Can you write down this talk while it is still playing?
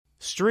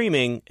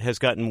Streaming has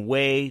gotten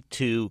way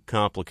too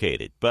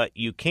complicated, but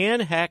you can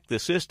hack the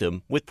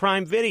system with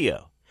Prime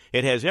Video.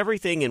 It has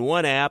everything in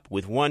one app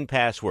with one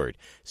password.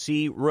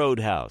 See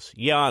Roadhouse,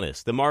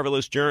 Giannis, The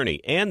Marvelous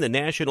Journey, and the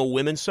National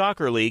Women's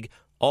Soccer League,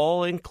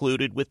 all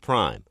included with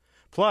Prime.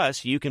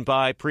 Plus, you can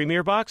buy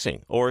Premier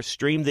Boxing or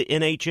stream the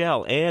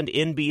NHL and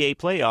NBA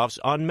playoffs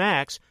on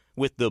Max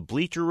with the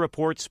Bleacher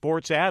Report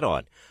Sports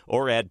add-on,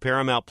 or add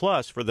Paramount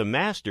Plus for the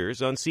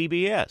Masters on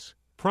CBS.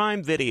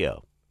 Prime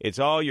Video. It's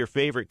all your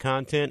favorite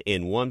content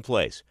in one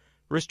place.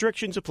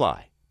 Restrictions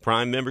apply.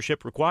 Prime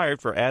membership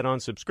required for add-on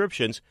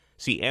subscriptions.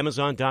 See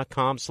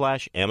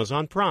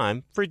Amazon.com/Amazon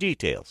Prime for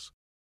details.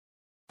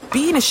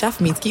 Being a chef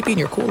means keeping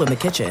your cool in the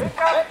kitchen.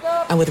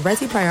 And with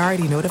Resi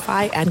Priority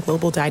Notify and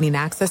Global Dining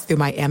Access through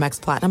my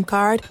Amex Platinum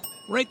card,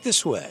 right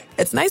this way.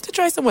 It's nice to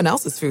try someone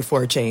else's food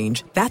for a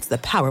change. That's the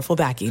powerful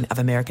backing of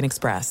American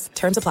Express.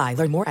 Terms apply.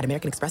 Learn more at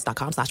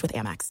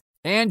americanexpress.com/withAmex.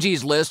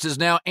 Angie's List is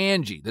now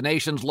Angie, the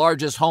nation's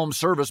largest home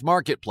service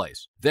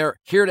marketplace. They're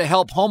here to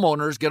help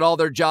homeowners get all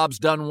their jobs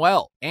done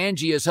well.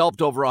 Angie has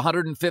helped over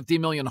 150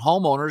 million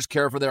homeowners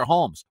care for their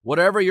homes.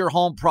 Whatever your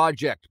home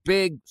project,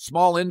 big,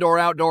 small, indoor,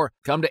 outdoor,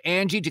 come to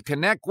Angie to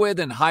connect with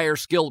and hire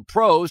skilled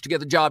pros to get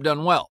the job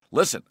done well.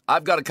 Listen,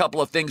 I've got a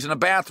couple of things in a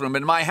bathroom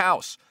in my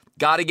house.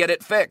 Got to get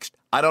it fixed.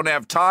 I don't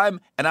have time,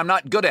 and I'm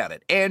not good at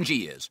it.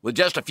 Angie is. With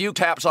just a few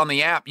taps on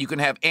the app, you can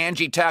have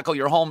Angie tackle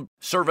your home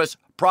service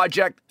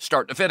project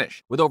start to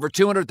finish. With over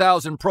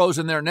 200,000 pros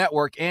in their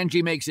network,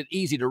 Angie makes it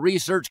easy to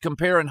research,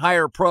 compare, and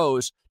hire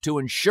pros to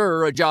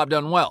ensure a job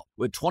done well.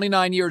 With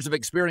 29 years of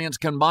experience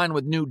combined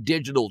with new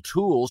digital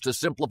tools to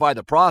simplify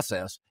the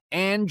process,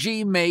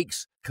 Angie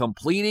makes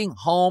completing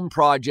home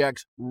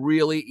projects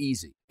really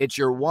easy. It's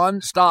your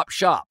one-stop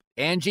shop.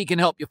 Angie can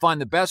help you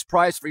find the best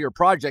price for your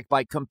project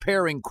by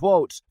comparing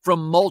quotes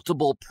from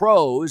multiple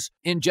pros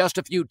in just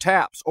a few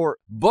taps, or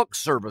book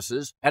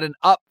services at an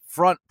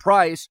upfront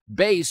price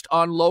based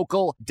on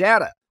local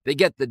data. They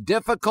get the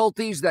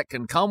difficulties that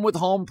can come with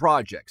home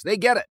projects. They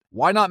get it.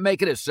 Why not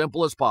make it as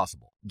simple as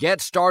possible?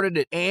 Get started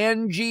at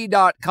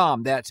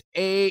Angie.com. That's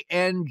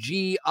ANGI.com,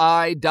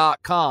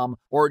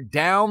 or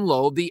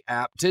download the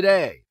app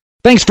today.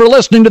 Thanks for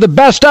listening to the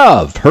Best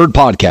of Herd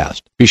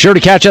podcast. Be sure to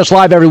catch us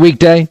live every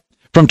weekday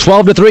from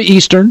 12 to 3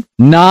 Eastern,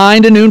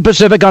 9 to noon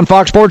Pacific on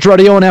Fox Sports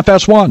Radio and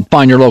FS1.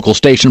 Find your local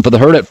station for the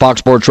Herd at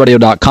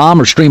foxsportsradio.com,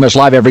 or stream us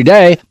live every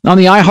day on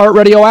the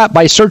iHeartRadio app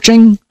by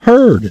searching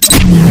Herd.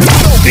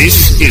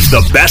 This is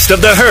the Best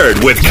of the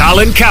Herd with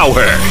Colin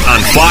Cowherd on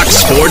Fox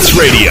Sports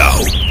Radio.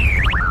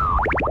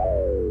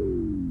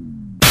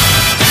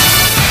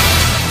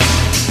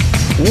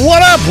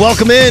 What up?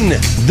 Welcome in.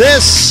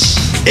 This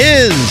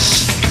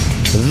is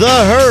The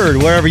Herd,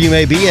 wherever you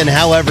may be and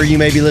however you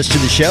may be listening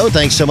to the show.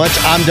 Thanks so much.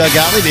 I'm Doug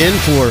Gottlieb, in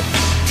for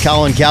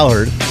Colin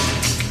Cowherd.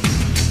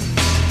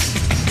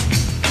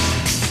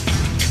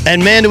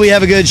 And man, do we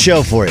have a good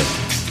show for you.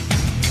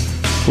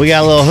 We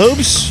got a little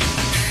hoops.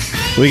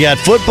 We got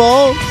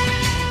football.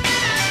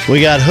 We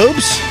got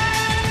hoops.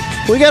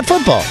 We got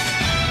football.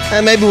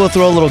 And maybe we'll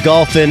throw a little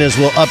golf in as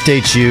we'll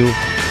update you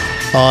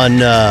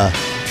on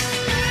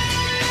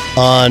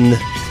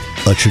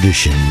a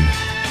tradition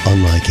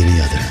unlike any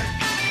other.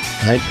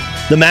 Right?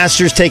 The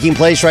Masters taking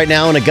place right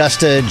now in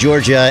Augusta,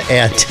 Georgia,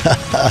 and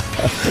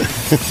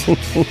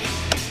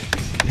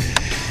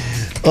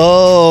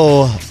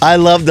oh, I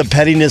love the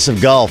pettiness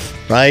of golf,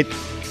 right?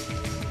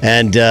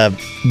 And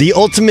the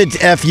ultimate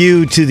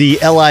FU to the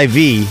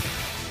LIV.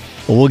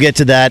 We'll get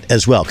to that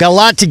as well. Got a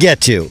lot to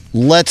get to.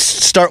 Let's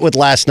start with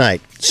last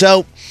night.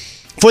 So,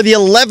 for the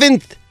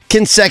 11th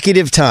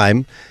consecutive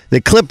time,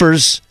 the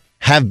Clippers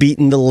have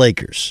beaten the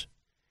Lakers.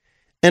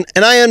 And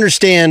I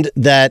understand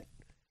that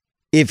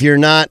if you're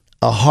not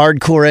a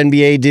hardcore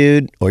NBA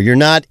dude, or you're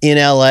not in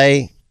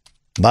LA,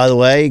 by the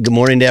way, good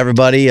morning to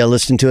everybody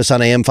listening to us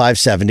on AM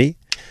 570.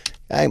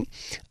 Okay.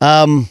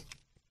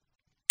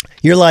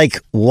 You're like,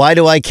 why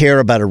do I care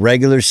about a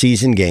regular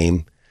season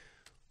game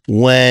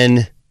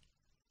when,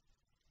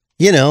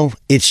 you know,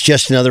 it's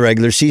just another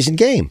regular season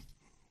game?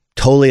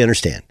 Totally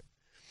understand.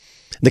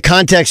 The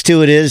context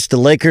to it is the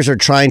Lakers are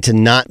trying to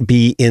not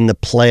be in the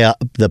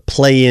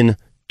play-in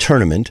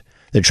tournament.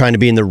 They're trying to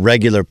be in the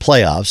regular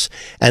playoffs,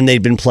 and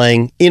they've been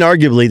playing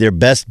inarguably their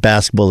best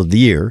basketball of the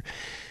year.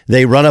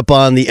 They run up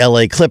on the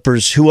LA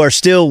Clippers, who are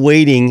still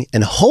waiting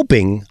and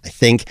hoping, I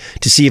think,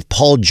 to see if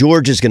Paul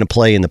George is going to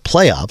play in the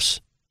playoffs.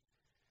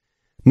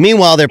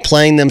 Meanwhile, they're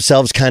playing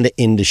themselves kind of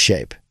into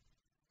shape.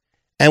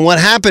 And what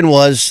happened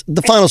was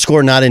the final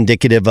score not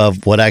indicative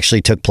of what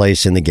actually took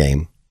place in the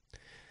game.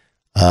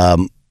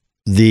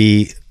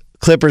 The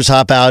Clippers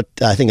hop out,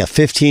 I think, a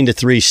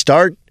 15-3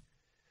 start.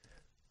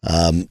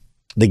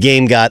 The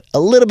game got a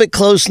little bit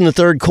close in the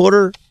third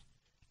quarter,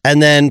 and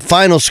then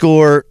final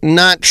score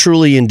not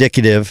truly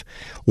indicative,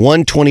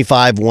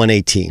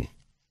 125-118.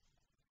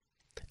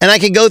 And I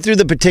can go through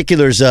the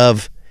particulars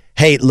of,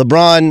 hey,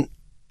 LeBron,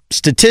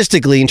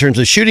 statistically, in terms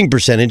of shooting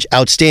percentage,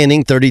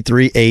 outstanding,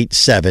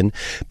 33-8-7,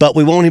 but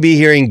we won't be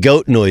hearing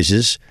GOAT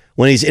noises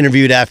when he's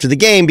interviewed after the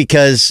game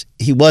because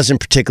he wasn't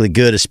particularly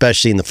good,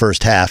 especially in the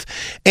first half.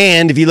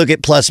 And if you look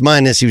at plus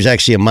minus, he was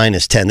actually a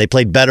 -10. They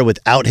played better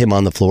without him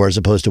on the floor as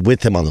opposed to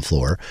with him on the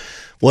floor.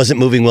 Wasn't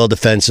moving well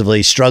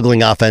defensively,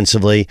 struggling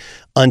offensively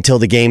until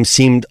the game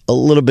seemed a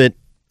little bit,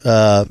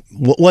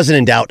 wasn't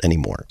in doubt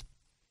anymore.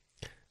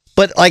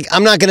 But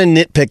I'm not going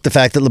to nitpick the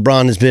fact that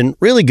LeBron has been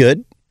really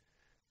good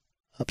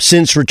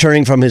since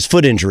returning from his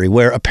foot injury,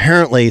 where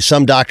apparently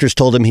some doctors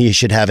told him he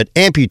should have it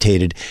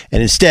amputated,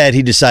 and instead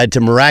he decided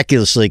to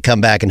miraculously come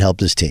back and help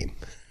his team,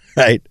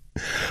 right?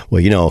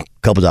 Well, a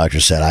couple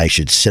doctors said I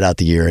should sit out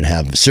the year and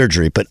have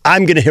surgery, but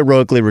I'm going to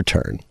heroically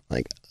return.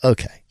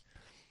 Okay.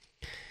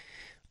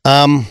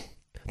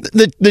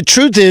 The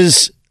truth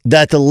is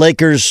that the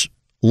Lakers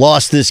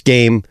lost this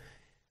game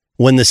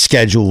when the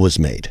schedule was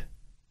made,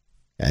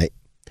 okay?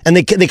 And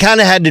they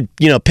kind of had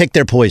to, pick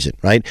their poison,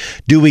 right?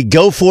 Do we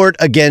go for it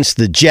against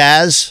the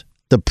Jazz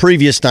the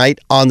previous night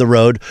on the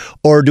road,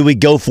 or do we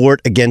go for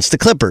it against the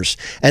Clippers?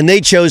 And they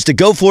chose to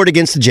go for it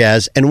against the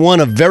Jazz and won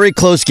a very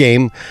close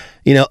game,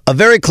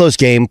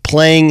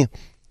 playing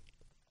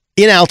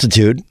in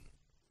altitude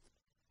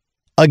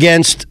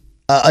against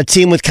a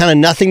team with kind of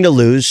nothing to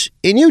lose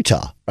in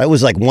Utah, right? It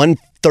was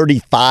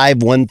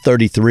 135,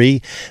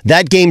 133.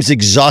 That game's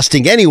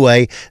exhausting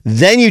anyway.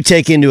 Then you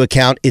take into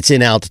account it's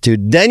in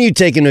altitude. Then you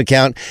take into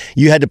account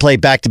you had to play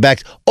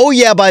back-to-backs. Oh,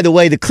 yeah, by the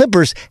way, the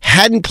Clippers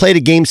hadn't played a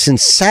game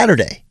since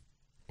Saturday.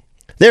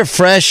 They're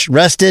fresh,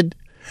 rested,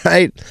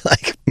 right?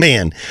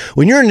 Man,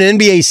 when you're in an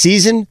NBA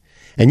season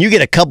and you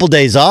get a couple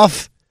days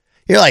off,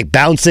 you're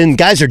bouncing.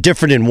 Guys are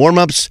different in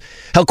warm-ups.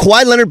 How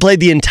Kawhi Leonard played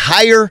the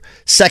entire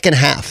second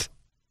half,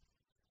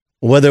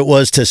 whether it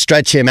was to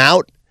stretch him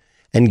out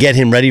and get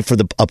him ready for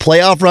a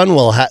playoff run,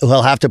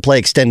 he'll have to play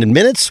extended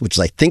minutes, which is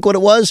I think what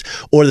it was,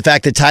 or the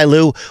fact that Ty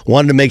Lue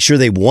wanted to make sure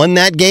they won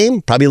that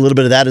game, probably a little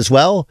bit of that as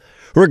well.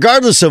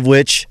 Regardless of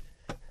which,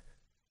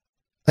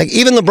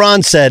 even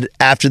LeBron said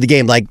after the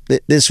game,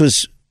 this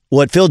was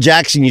what Phil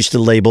Jackson used to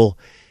label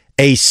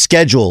a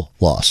schedule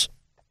loss.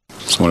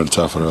 It's one of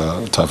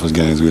the toughest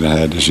games we've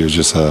had this year.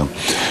 Just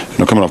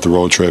coming off the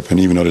road trip, and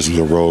even though this was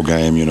a road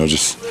game,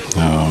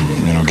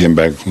 getting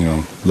back,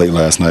 late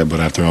last night, but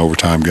after an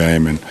overtime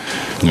game, and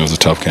it was a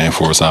tough game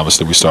for us.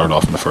 Obviously, we started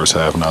off in the first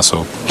half, not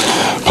so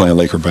playing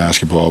Laker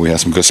basketball. We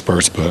had some good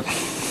spurts, but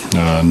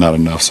not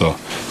enough. So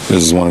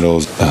this is one of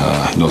those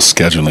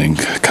scheduling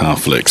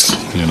conflicts,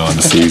 in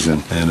the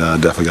season, and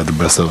definitely got the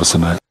best of us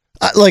tonight.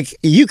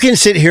 You can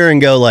sit here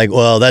and go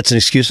well, that's an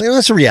excuse.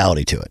 That's a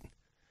reality to it.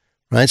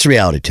 Right, it's a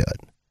reality to it.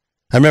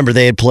 I remember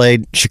they had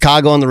played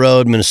Chicago on the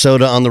road,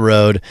 Minnesota on the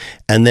road,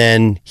 and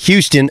then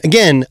Houston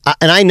again.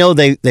 And I know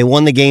they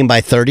won the game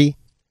by 30,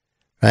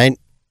 right?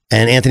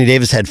 And Anthony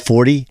Davis had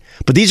 40.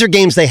 But these are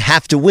games they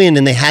have to win,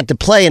 and they had to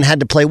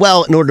play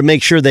well in order to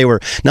make sure they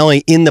were not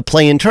only in the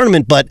play-in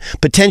tournament, but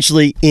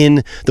potentially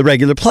in the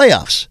regular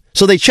playoffs.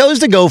 So they chose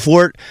to go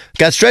for it,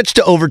 got stretched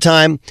to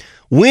overtime,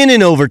 win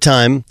in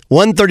overtime,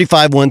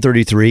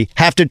 135-133,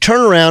 have to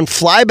turn around,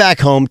 fly back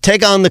home,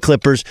 take on the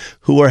Clippers,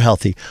 who are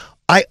healthy.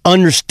 I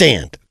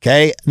understand,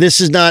 okay? This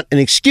is not an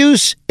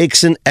excuse,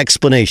 it's an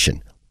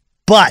explanation.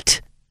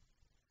 But,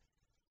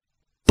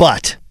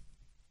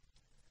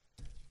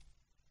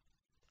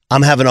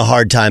 I'm having a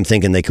hard time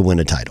thinking they could win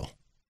a title.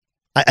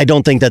 I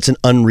don't think that's an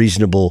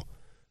unreasonable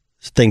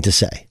thing to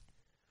say.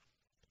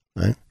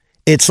 Right?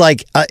 It's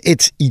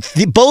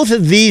both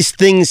of these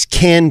things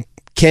can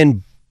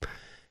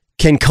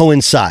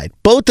coincide.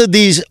 Both of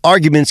these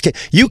arguments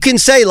you can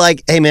say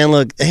hey man,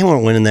 look, they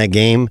weren't winning that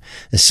game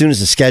as soon as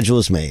the schedule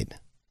is made.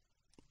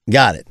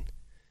 Got it.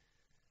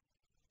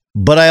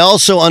 But I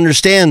also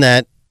understand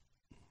that,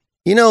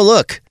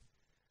 look,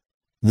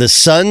 the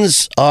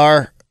Suns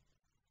are,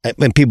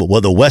 and people,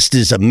 the West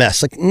is a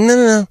mess.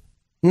 No,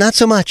 not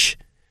so much.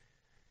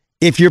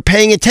 If you're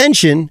paying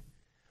attention,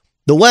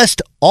 the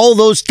West, all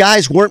those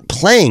guys weren't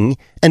playing,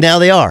 and now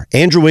they are.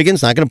 Andrew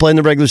Wiggins, not going to play in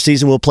the regular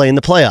season, will play in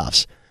the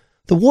playoffs.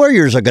 The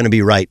Warriors are going to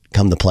be right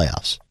come the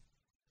playoffs.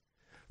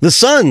 The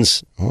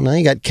Suns, now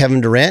you got Kevin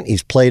Durant.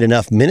 He's played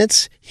enough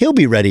minutes. He'll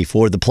be ready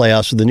for the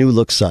playoffs with the new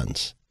look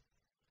Suns.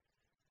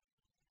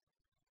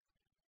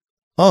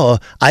 Oh,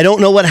 I don't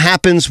know what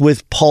happens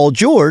with Paul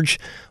George,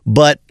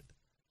 but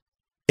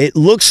it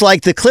looks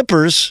like the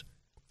Clippers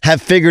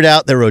have figured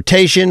out their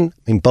rotation.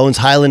 Bones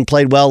Highland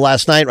played well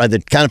last night. Right? They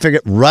kind of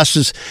figured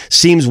Russ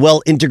seems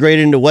well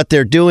integrated into what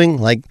they're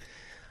doing.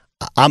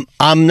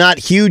 I'm not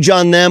huge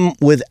on them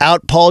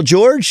without Paul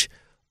George,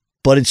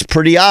 but it's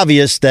pretty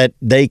obvious that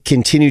they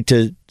continue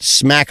to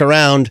smack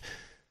around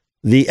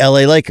the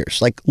LA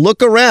Lakers.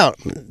 Look around.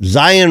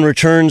 Zion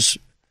returns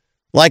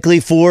likely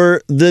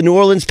for the New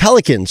Orleans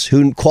Pelicans,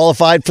 who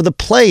qualified for the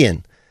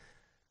play-in.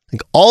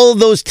 All of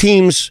those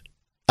teams,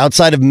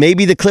 outside of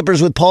maybe the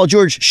Clippers with Paul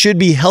George, should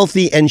be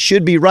healthy and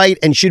should be right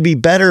and should be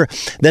better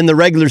than the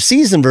regular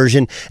season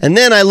version. And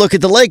then I look at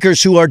the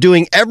Lakers, who are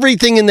doing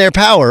everything in their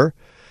power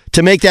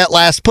to make that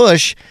last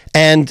push.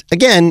 And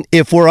again,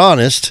 if we're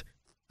honest,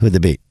 who'd they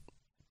beat?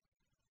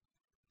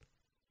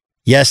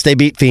 Yes, they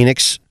beat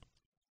Phoenix.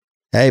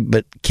 Hey,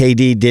 but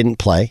KD didn't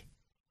play.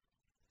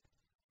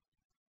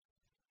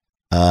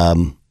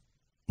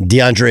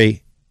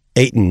 DeAndre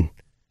Ayton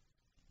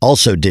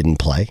also didn't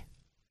play.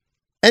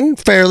 And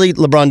fairly,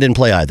 LeBron didn't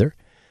play either.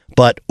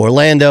 But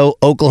Orlando,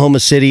 Oklahoma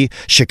City,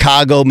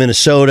 Chicago,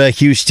 Minnesota,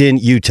 Houston,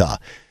 Utah.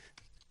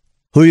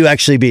 Who are you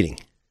actually beating?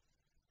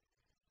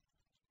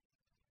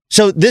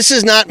 So this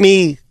is not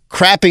me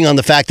crapping on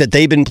the fact that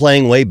they've been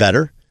playing way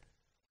better,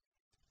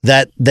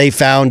 that they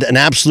found an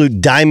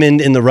absolute diamond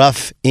in the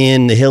rough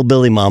in the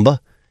Hillbilly Mamba,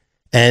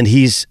 and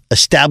he's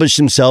established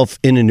himself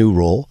in a new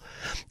role.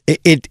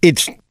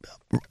 It's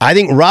I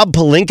think Rob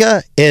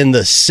Pelinka and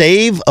the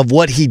save of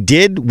what he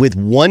did with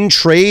one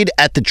trade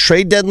at the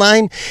trade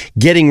deadline,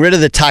 getting rid of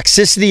the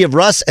toxicity of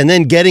Russ and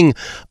then getting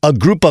a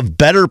group of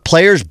better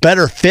players,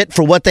 better fit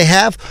for what they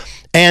have.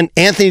 And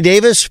Anthony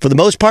Davis, for the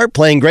most part,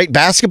 playing great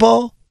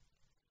basketball,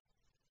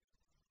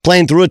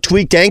 playing through a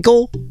tweaked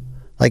ankle.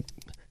 Like,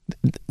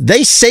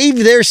 they saved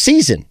their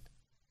season.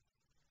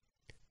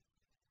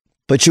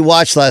 But you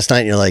watched last night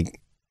and you're like,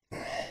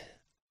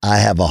 I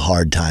have a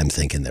hard time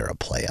thinking they're a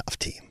playoff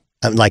team.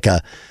 Like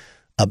a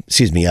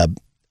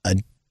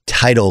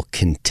title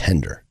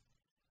contender.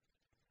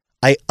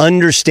 I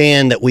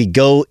understand that we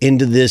go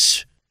into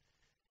this,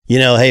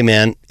 hey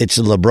man, it's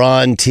a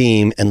LeBron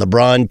team and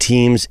LeBron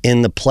teams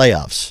in the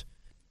playoffs.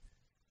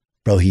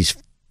 Bro, he's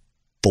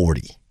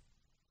 40.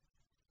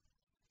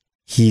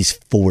 He's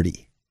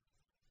 40.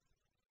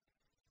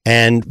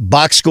 And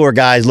box score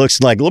guys looks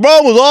like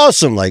LeBron was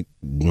awesome.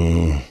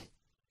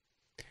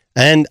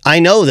 And I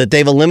know that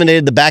they've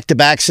eliminated the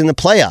back-to-backs in the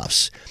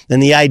playoffs.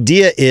 And the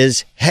idea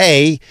is,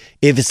 hey,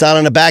 if it's not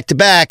on a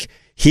back-to-back,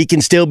 he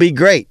can still be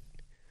great.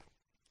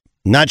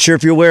 Not sure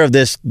if you're aware of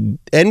this.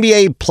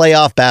 NBA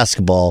playoff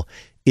basketball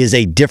is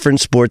a different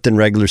sport than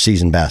regular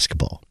season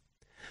basketball.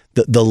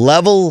 The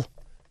level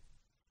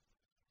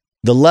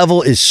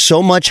is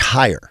so much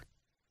higher.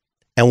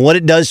 And what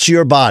it does to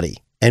your body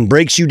and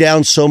breaks you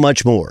down so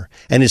much more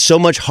and is so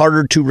much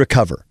harder to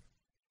recover.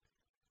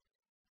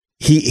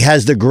 He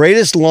has the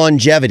greatest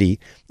longevity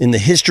in the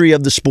history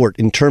of the sport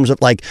in terms of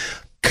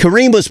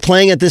Kareem was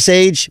playing at this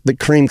age, but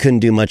Kareem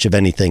couldn't do much of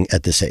anything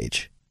at this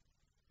age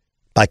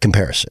by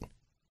comparison.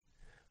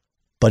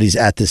 But he's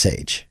at this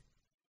age.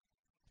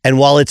 And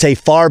while it's a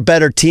far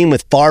better team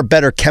with far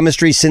better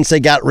chemistry since they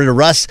got rid of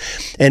Russ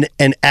and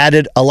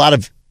added a lot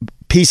of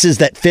pieces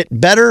that fit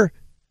better,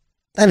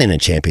 that ain't a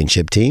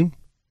championship team.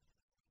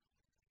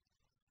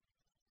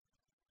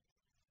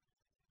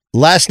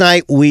 Last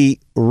night,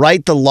 we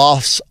write the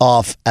loss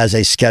off as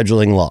a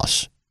scheduling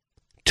loss.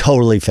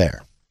 Totally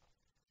fair.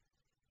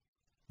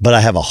 But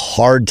I have a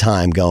hard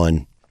time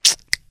going,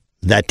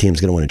 that team's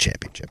going to win a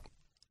championship.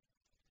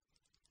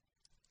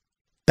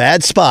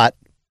 Bad spot,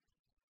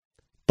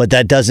 but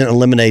that doesn't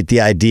eliminate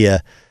the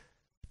idea,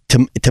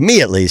 to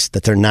me at least,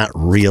 that they're not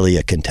really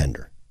a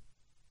contender.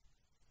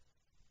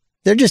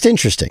 They're just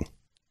interesting.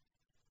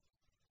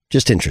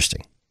 Just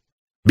interesting.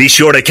 Be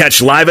sure to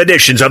catch live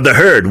editions of The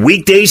Herd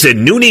weekdays at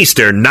noon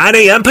Eastern, 9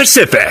 a.m.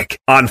 Pacific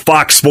on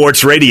Fox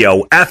Sports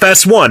Radio,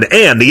 FS1,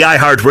 and the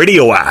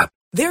iHeartRadio app.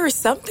 There are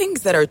some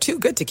things that are too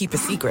good to keep a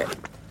secret.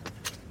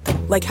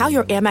 Like how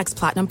your Amex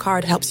Platinum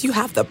card helps you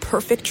have the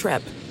perfect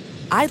trip.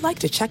 I'd like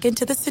to check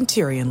into the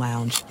Centurion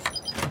Lounge.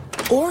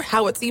 Or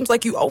how it seems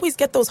like you always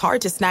get those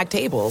hard-to-snag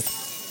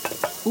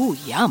tables. Ooh,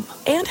 yum.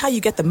 And how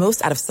you get the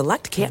most out of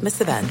select can't-miss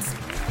events.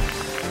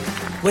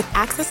 With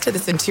access to the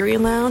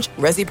Centurion Lounge,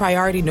 Resi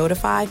Priority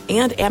Notify,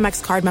 and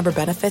Amex card member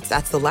benefits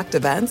at select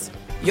events,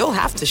 you'll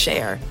have to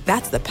share.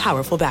 That's the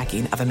powerful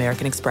backing of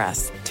American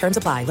Express. Terms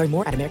apply. Learn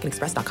more at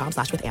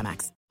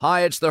americanexpress.com/withAmex.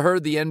 Hi, it's The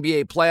Herd. The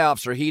NBA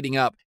playoffs are heating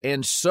up,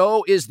 and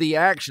so is the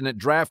action at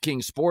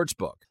DraftKings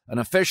Sportsbook, an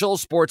official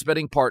sports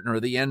betting partner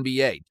of the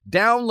NBA.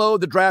 Download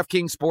the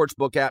DraftKings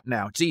Sportsbook app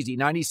now. It's easy,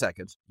 90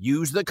 seconds.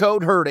 Use the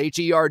code HERD,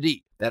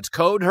 H-E-R-D. That's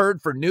code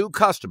HERD for new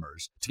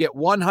customers to get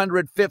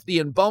 $150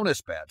 in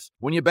bonus bets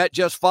when you bet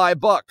just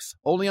 $5.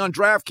 Only on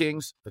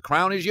DraftKings. The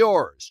crown is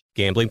yours.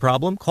 Gambling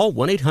problem? Call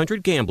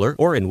 1-800-GAMBLER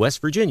or in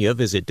West Virginia,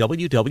 visit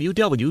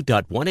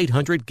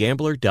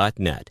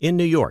www.1800gambler.net. In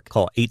New York,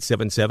 call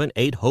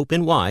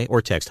 877-8-HOPE-NY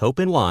or text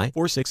HOPE-NY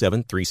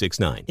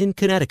 467-369. In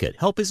Connecticut,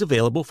 help is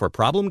available for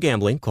problem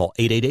gambling. Call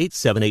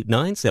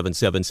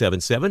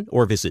 888-789-7777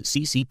 or visit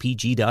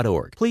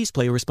ccpg.org. Please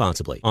play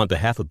responsibly. On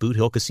behalf of Boot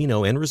Hill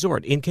Casino and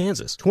Resort in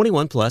Kansas,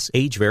 21 plus,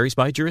 age varies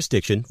by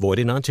jurisdiction, void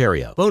in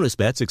Ontario. Bonus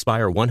bets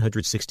expire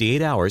 168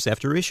 hours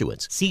after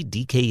issuance. See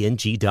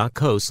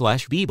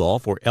dkng.co/bball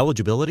for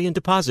eligibility and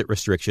deposit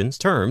restrictions,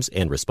 terms,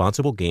 and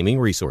responsible gaming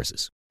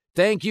resources.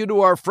 Thank you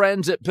to our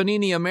friends at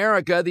Panini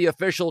America, the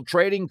official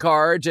trading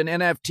cards and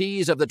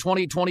NFTs of the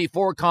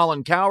 2024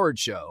 Colin Cowherd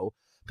Show.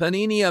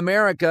 Panini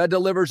America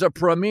delivers a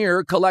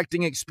premier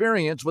collecting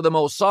experience with the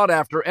most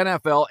sought-after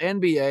NFL,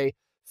 NBA,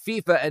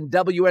 FIFA, and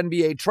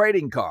WNBA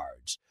trading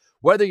cards.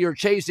 Whether you're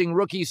chasing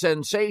rookie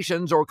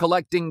sensations or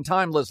collecting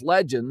timeless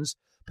legends,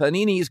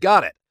 Panini's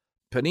got it.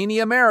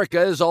 Panini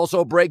America is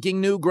also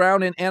breaking new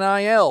ground in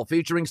NIL,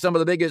 featuring some of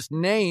the biggest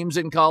names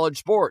in college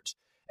sports.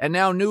 And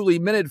now newly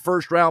minted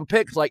first-round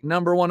picks like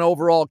number 1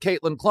 overall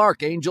Caitlin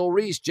Clark, Angel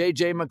Reese,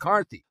 J.J.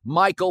 McCarthy,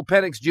 Michael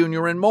Penix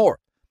Jr., and more.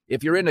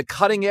 If you're into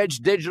cutting-edge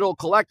digital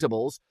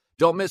collectibles,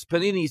 don't miss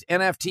Panini's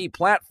NFT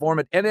platform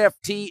at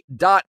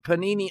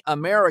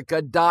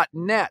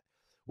nft.paniniamerica.net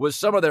with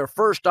some of their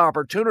first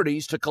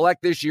opportunities to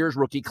collect this year's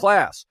rookie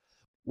class.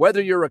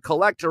 Whether you're a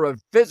collector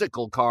of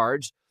physical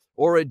cards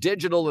or a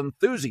digital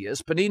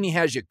enthusiast, Panini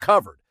has you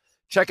covered.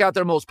 Check out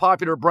their most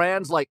popular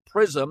brands like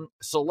Prism,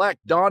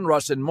 Select,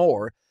 Donruss, and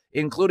more,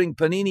 including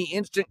Panini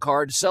Instant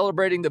Cards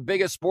celebrating the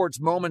biggest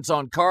sports moments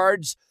on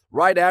cards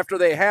right after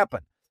they happen,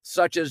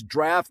 such as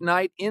Draft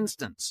Night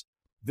Instants.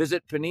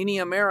 Visit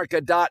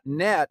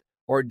PaniniAmerica.net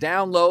or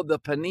download the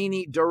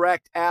Panini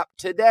Direct app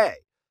today.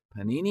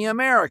 Panini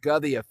America,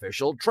 the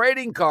official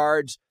trading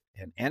cards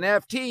and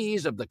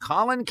NFTs of the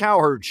Colin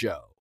Cowherd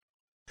Show.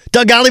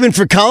 Doug Gottlieb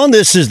for Colin.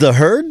 This is The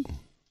Herd.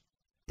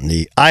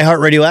 The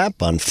iHeartRadio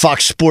app on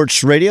Fox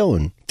Sports Radio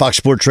and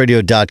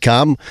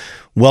FoxSportsRadio.com.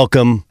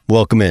 Welcome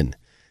in.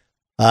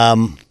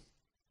 I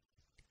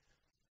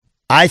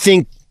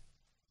think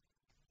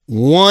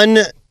one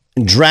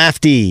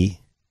draftee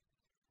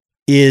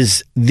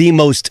is the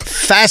most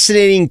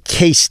fascinating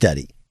case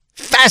study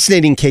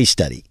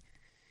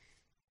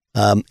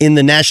in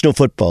the National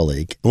Football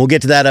League. And we'll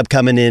get to that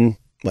upcoming in,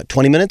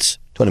 20 minutes?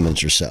 20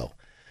 minutes or so.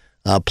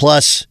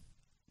 Plus,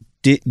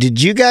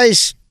 did you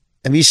guys,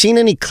 have you seen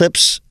any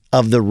clips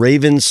of the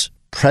Ravens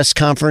press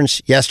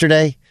conference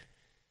yesterday?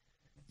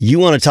 You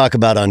want to talk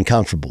about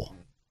uncomfortable.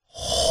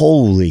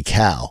 Holy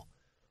cow.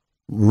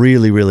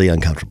 Really, really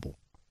uncomfortable.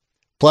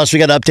 Plus, we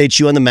got to update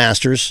you on the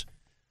Masters.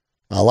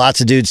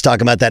 Lots of dudes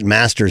talking about that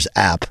Masters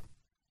app.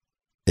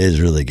 It is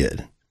really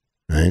good.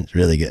 Right? It's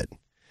really good.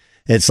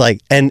 It's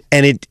like, and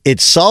it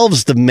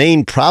solves the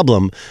main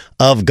problem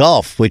of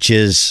golf, which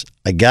is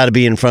I got to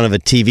be in front of a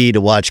TV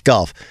to watch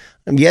golf.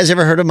 Have you guys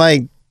ever heard of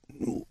my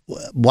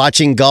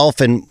watching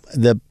golf and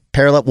the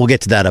parallel? We'll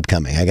get to that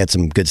upcoming. I got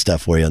some good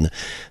stuff for you on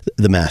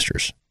the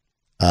Masters.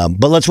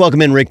 But let's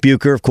welcome in Rick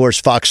Bucher, of course,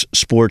 Fox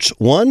Sports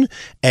 1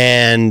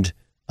 and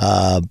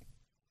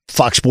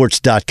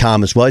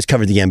FoxSports.com as well. He's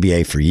covered the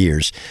NBA for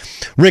years.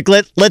 Rick,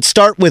 let's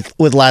start with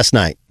last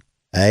night.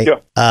 Hey?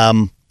 Sure.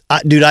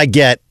 Dude, I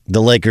get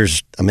the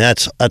Lakers. I mean,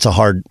 that's a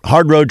hard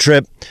road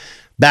trip.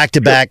 Back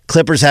to back.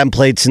 Clippers haven't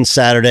played since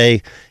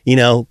Saturday. You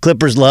know,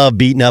 Clippers love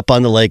beating up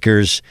on the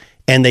Lakers,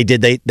 and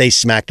they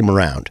smacked them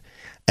around.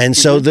 And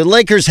so the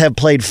Lakers have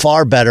played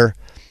far better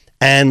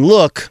and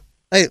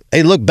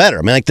they look better.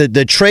 I mean, like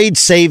the trade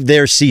saved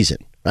their season,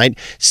 right?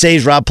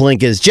 Saves Rob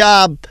Pelinka's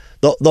job.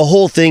 The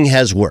whole thing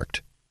has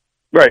worked.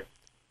 Right.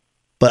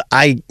 But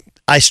I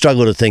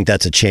struggle to think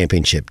that's a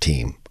championship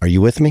team. Are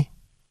you with me?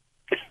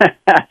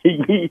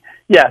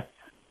 Yes.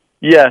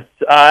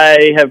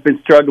 I have been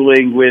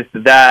struggling with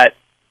that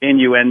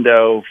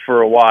innuendo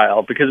for a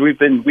while because we've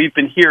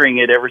been hearing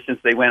it ever since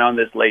they went on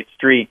this late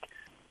streak,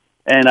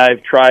 and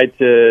I've tried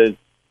to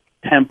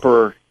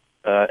temper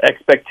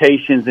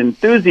expectations and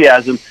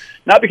enthusiasm,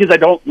 not because I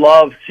don't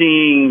love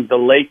seeing the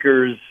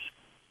Lakers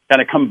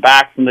kind of come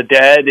back from the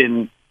dead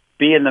and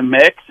be in the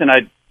mix, and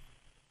I'd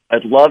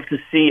love to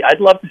see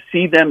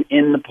them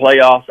in the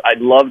playoffs. I'd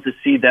love to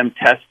see them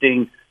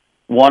testing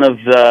one of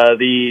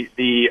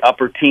the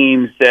upper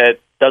teams that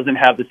doesn't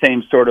have the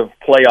same sort of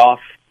playoff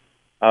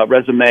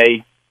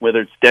resume,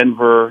 whether it's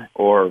Denver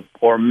or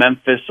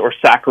Memphis or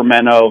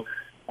Sacramento,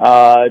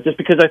 just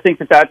because I think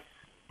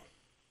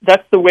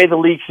that's the way the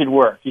league should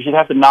work. You should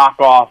have to knock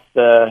off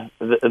the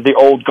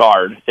old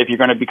guard if you're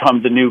going to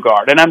become the new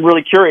guard. And I'm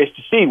really curious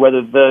to see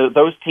whether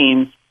those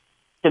teams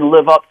can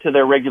live up to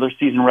their regular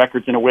season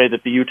records in a way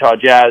that the Utah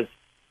Jazz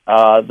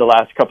the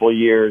last couple of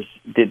years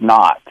did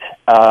not.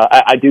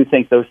 I do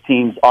think those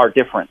teams are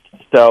different.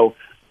 So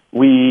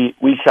we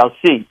shall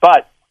see.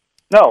 But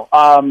no,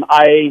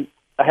 I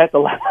had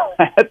to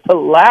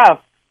laugh.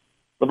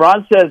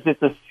 LeBron says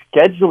it's a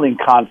scheduling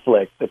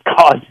conflict that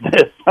caused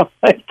this. I'm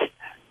like,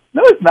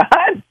 no, it's not.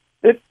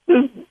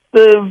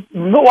 The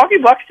Milwaukee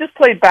Bucks just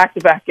played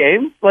back-to-back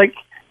games. Let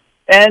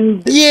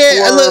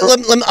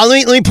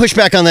me push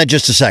back on that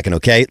just a second,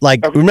 okay?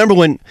 Remember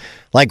when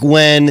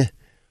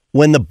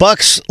the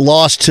Bucks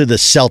lost to the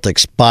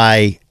Celtics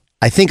by,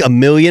 I think, 1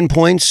 million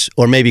points,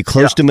 or maybe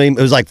close to 1 million.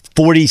 It was like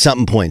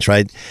 40-something points,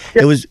 right?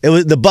 Yeah. It was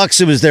the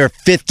Bucks. It was their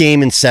 5th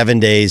game in 7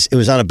 days. It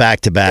was on a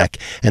back-to-back,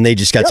 and they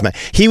just got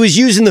smacked. He was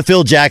using the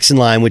Phil Jackson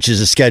line, which is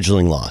a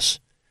scheduling loss.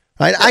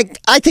 Right?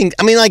 I think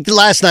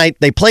last night,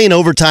 they play in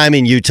overtime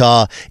in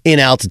Utah in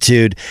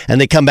altitude, and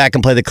they come back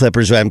and play the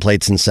Clippers who haven't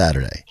played since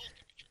Saturday.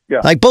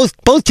 Yeah.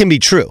 Both can be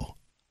true.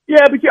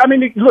 Yeah, but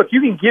look,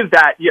 you can give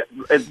that. Yeah,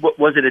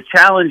 was it a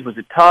challenge? Was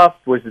it tough?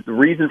 Was it the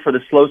reason for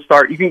the slow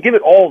start? You can give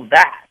it all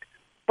that.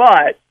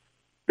 But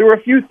there were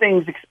a few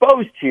things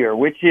exposed here,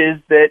 which is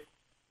that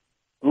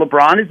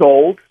LeBron is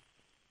old.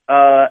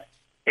 AD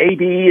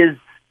is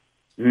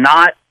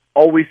not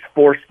always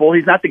forceful.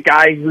 He's not the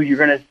guy who is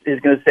going to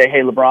say,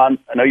 "Hey, LeBron,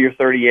 I know you're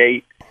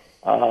 38.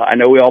 I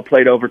know we all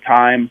played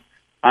overtime.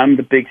 I'm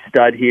the big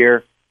stud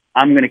here.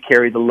 I'm going to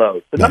carry the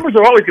load." The numbers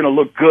are always going to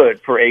look good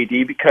for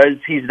AD because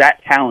he's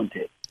that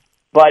talented.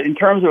 But in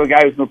terms of a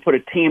guy who's going to put a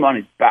team on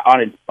his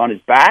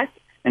back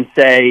and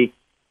say,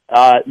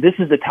 this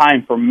is the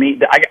time for me.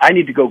 I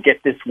need to go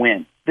get this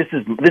win. This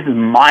is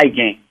my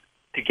game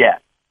to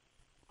get.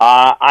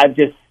 I've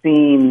just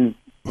seen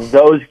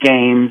those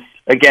games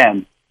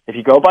again. If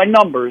you go by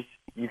numbers,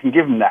 you can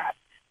give them that.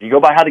 If you go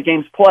by how the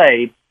game's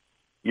played,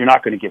 you're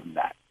not going to give them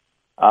that.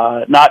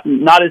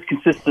 Not as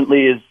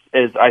consistently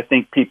as I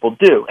think people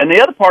do. And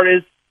the other part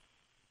is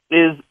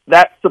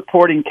that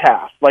supporting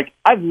cast. Like,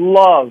 I've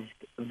loved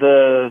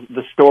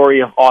the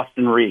story of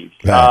Austin Reeves.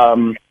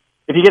 Right.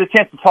 If you get a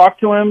chance to talk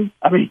to him,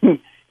 I mean,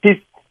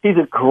 he's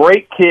a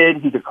great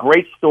kid. He's a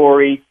great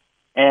story,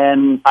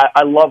 and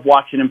I love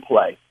watching him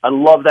play. I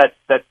love that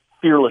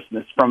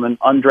fearlessness from an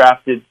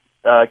undrafted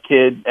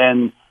kid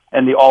and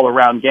the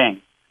all-around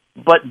game.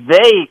 But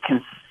they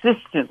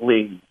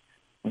consistently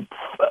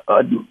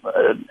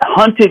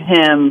hunted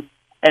him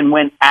and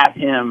went at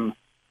him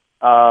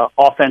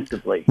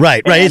offensively.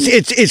 Right.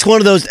 It's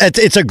one of those.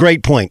 It's a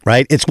great point.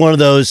 Right. It's one of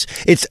those.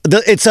 It's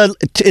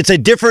a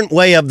different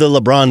way of the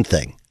LeBron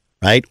thing.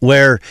 Right.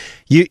 Where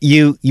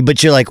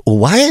but you're like,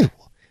 well,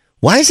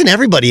 why isn't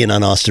everybody in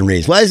on Austin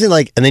Reeves? Why isn't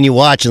like? And then you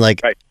watch and like,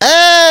 right.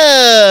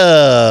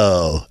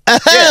 Oh.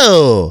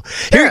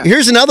 Yeah.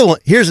 Here's another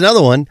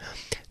one.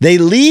 They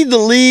lead the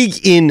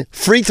league in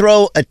free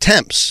throw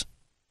attempts.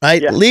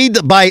 Right. Yeah. Lead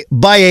by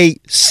a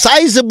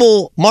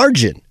sizable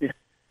margin. Yeah.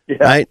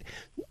 Right.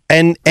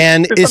 And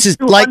it's just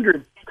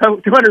 200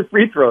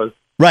 free throws.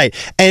 Right.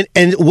 And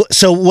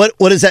so what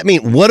does that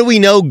mean? What do we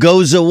know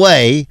goes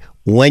away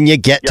when you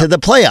get to the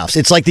playoffs?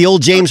 It's like the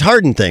old James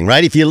Harden thing,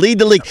 right? If you lead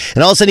the league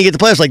and all of a sudden you get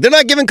the playoffs, like, they're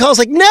not giving calls.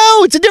 Like,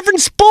 no, it's a different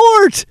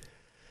sport.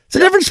 It's a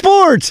different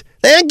sport.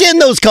 They aren't getting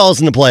those calls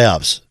in the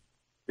playoffs.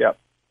 Yep.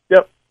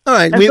 All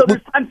right. And I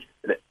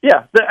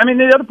mean,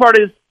 the other part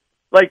is,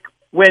 like,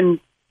 when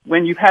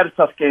you've had a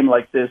tough game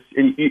like this,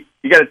 and you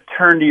got to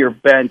turn to your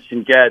bench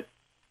and get,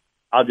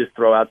 I'll just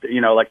throw out,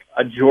 like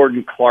a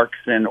Jordan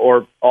Clarkson,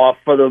 or off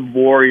for the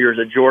Warriors,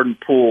 a Jordan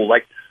Poole.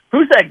 Like,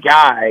 who's that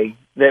guy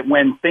that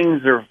when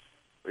things are,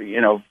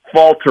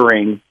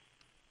 faltering,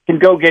 can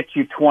go get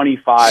you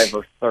 25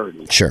 or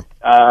 30? Sure.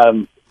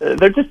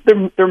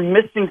 They're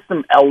missing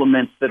some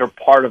elements that are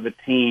part of a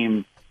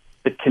team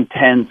that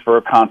contends for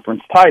a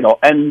conference title,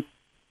 and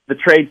the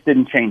trades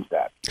didn't change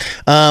that.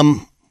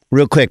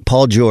 Real quick,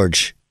 Paul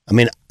George. I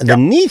mean, the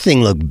knee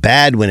thing looked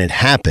bad when it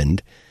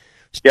happened.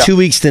 2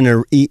 weeks in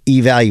an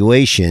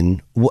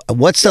evaluation.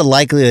 What's the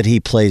likelihood he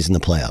plays in the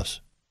playoffs?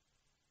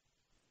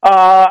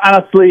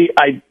 Honestly,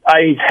 I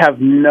have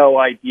no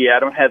idea. I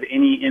don't have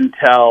any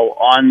intel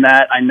on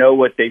that. I know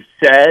what they've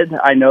said.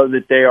 I know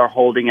that they are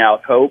holding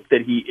out hope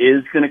that he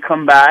is going to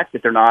come back,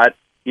 that they're not,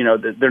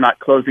 that they're not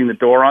closing the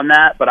door on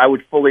that. But I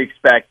would fully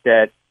expect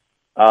that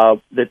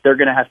they're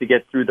going to have to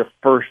get through the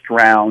first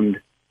round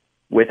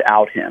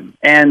without him.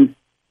 And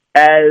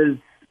as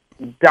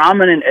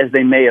dominant as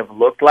they may have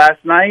looked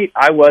last night,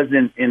 I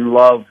wasn't in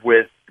love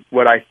with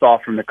what I saw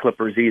from the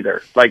Clippers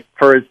either. Like,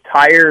 for as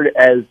tired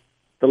as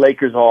the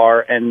Lakers are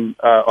and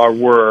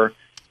were,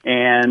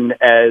 and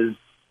as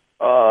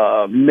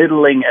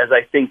middling as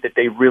I think that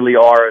they really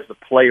are as a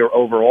player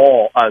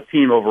overall,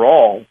 team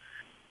overall,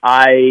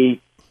 I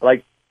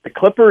like the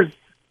Clippers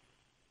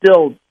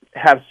still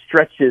have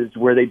stretches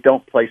where they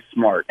don't play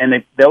smart,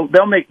 and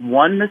they'll make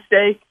one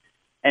mistake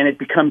and it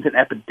becomes an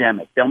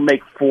epidemic. They'll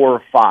make 4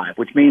 or 5,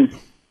 which means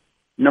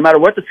no matter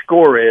what the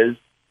score is,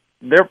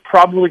 they're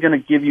probably going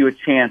to give you a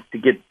chance to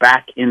get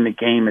back in the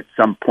game at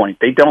some point.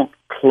 They don't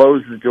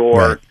close the door.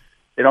 Right.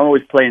 They don't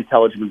always play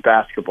intelligent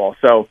basketball.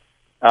 So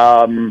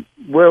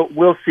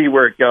we'll see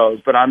where it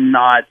goes. But I'm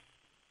not.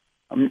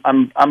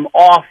 I'm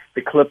off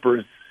the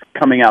Clippers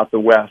coming out of the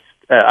West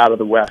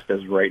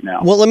as of right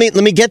now. Well, let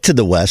me get to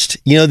the West.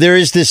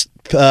 There's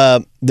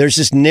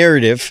this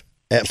narrative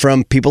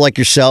from people like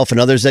yourself and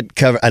others that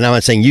cover, and I'm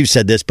not saying you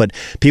said this, but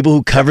people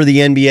who cover the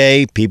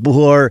NBA, people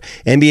who are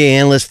NBA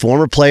analysts,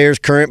 former players,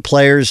 current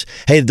players.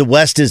 Hey, the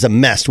West is a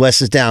mess.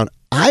 West is down.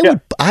 I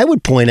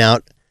would point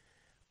out,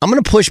 I'm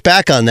going to push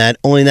back on that,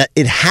 only that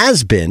it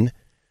has been,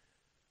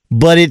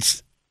 but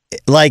it's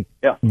like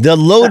the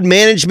load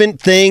management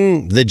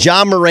thing, the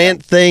Ja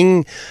Morant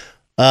thing,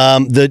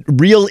 the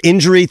real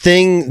injury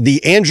thing,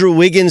 the Andrew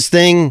Wiggins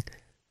thing.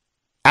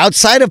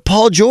 Outside of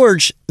Paul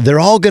George, they're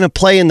all going to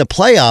play in the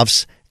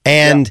playoffs,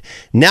 and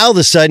now all of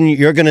a sudden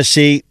you're going to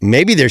see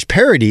maybe there's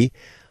parity,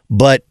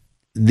 but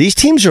these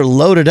teams are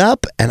loaded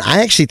up, and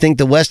I actually think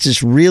the West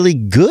is really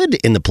good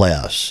in the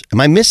playoffs. Am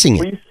I missing it?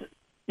 Well,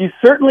 you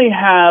certainly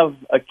have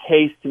a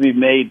case to be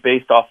made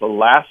based off of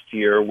last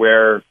year,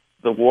 where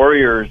the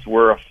Warriors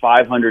were a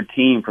 500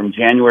 team from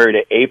January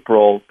to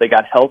April. They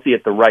got healthy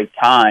at the right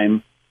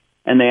time,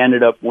 and they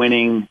ended up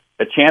winning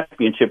a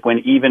championship when,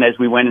 even as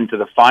we went into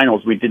the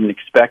finals, we didn't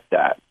expect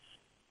that.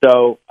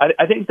 So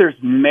I think there's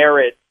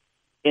merit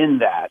in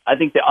that. I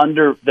think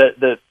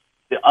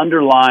the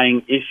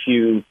underlying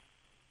issue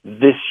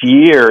this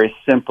year is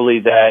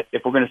simply that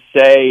if we're going to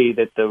say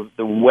that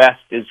the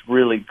West is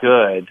really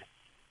good,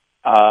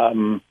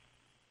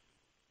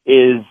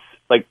 is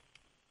like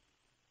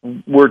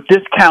we're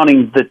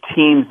discounting the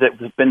teams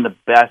that have been the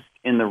best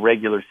in the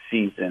regular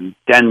season: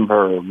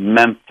 Denver,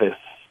 Memphis,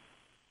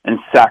 and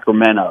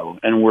Sacramento,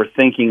 and we're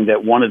thinking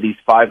that one of these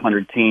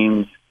 500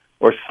 teams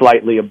or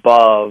slightly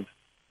above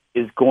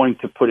is going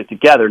to put it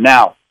together.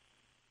 Now,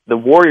 the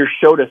Warriors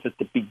showed us at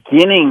the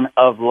beginning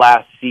of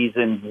last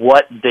season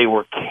what they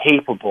were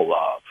capable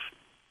of.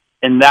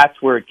 And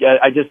that's where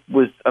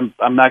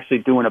I'm actually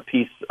doing a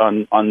piece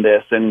on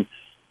this, and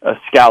a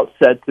scout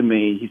said to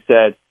me, he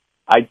said,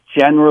 I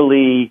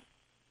generally,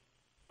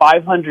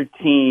 500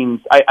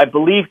 teams, I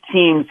believe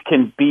teams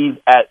can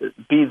be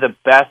the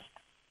best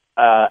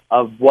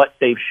of what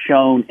they've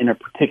shown in a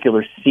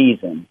particular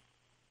season.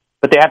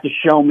 But they have to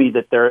show me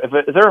that if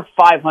they're a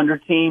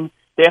 500 team,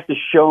 they have to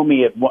show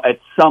me at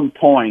some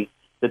point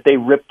that they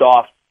ripped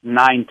off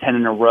 9-10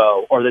 in a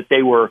row, or that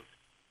they were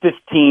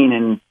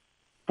 15-4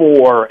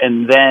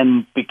 and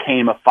then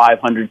became a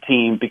 500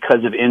 team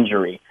because of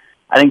injury.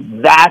 I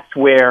think that's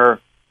where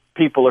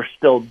people are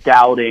still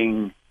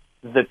doubting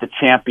that the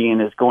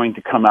champion is going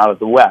to come out of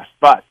the West.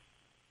 But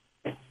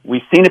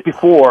we've seen it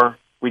before.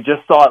 We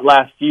just saw it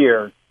last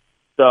year.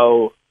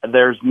 So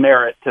there's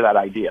merit to that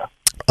idea.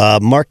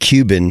 Mark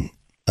Cuban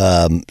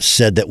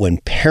said that when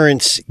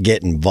parents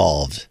get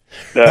involved,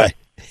 it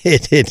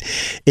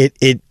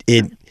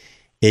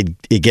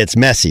gets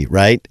messy,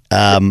 right?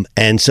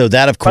 And so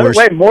that, of course,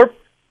 by the way,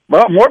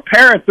 more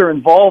parents are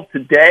involved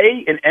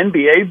today in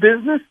NBA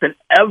business than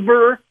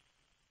ever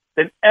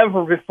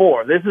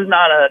before. This is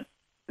not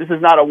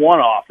a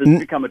one-off. This has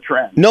become a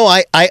trend. No,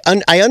 I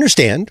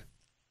understand,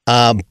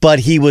 but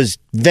he was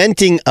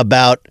venting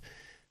about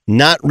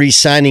not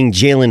re-signing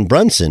Jalen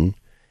Brunson.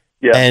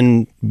 Yeah.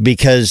 And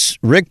because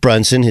Rick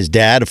Brunson, his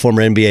dad, a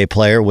former NBA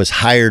player, was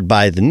hired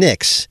by the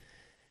Knicks.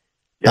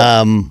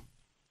 Yeah.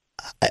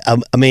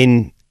 I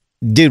mean,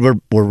 dude,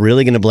 we're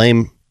really going to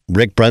blame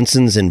Rick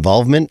Brunson's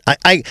involvement?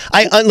 I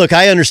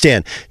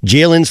understand.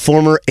 Jalen's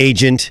former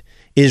agent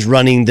is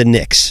running the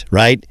Knicks,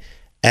 right?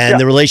 And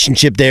the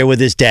relationship there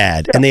with his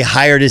dad, and they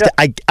hired his.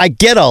 I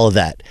get all of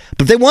that,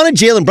 but if they wanted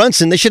Jalen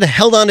Brunson, they should have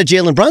held on to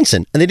Jalen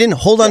Brunson, and they didn't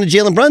hold on to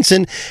Jalen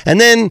Brunson, and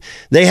then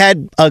they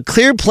had a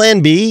clear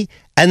plan B.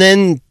 And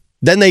then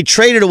they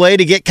traded away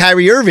to get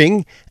Kyrie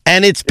Irving,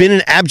 and it's been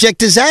an abject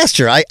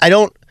disaster.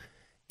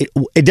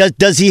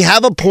 Does he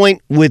have a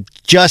point with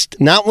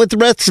not with the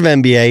rest of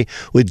NBA,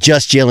 with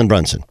just Jalen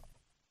Brunson?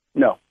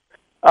 No.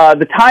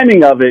 The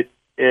timing of it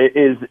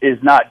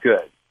is not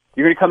good.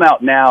 You're going to come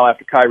out now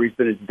after Kyrie's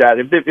been his dad.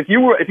 If you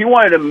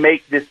wanted to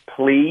make this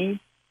plea,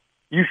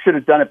 you should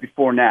have done it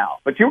before now.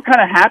 But you were kind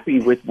of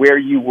happy with where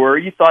you were.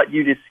 You thought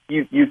you'd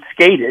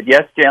skated.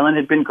 Yes, Jalen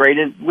had been great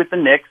with the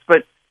Knicks,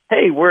 but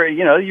hey, you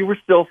were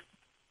still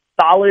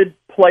solid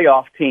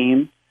playoff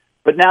team,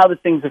 but now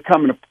that things have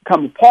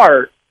come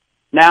apart,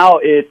 now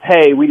it's,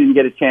 hey, we didn't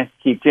get a chance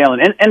to keep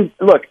Jalen. And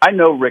look, I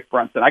know Rick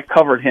Brunson. I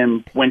covered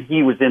him when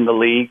he was in the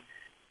league.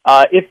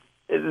 If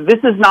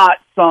this is not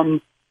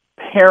some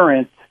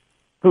parent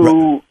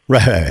who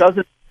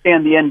doesn't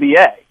understand the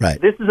NBA. Right.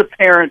 This is a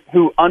parent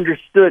who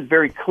understood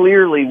very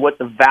clearly what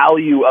the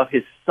value of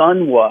his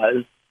son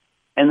was,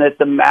 and that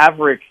the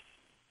Mavericks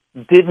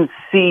didn't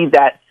see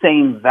that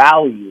same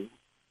value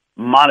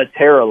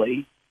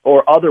monetarily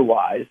or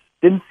otherwise,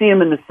 didn't see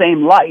him in the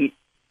same light,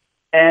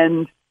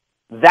 and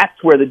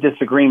that's where the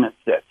disagreement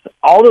sits.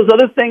 All those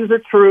other things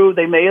are true.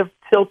 They may have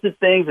tilted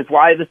things. It's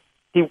why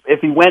if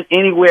he went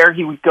anywhere,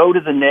 he would go to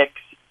the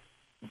Knicks,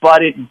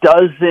 but it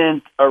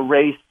doesn't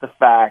erase the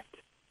fact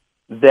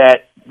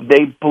that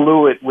they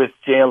blew it with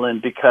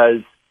Jalen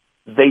because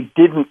they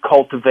didn't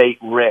cultivate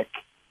Rick,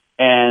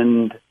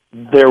 and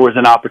there was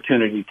an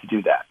opportunity to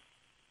do that.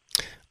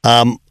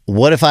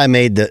 What if I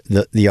made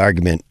the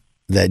argument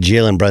that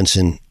Jalen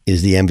Brunson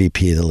is the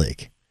MVP of the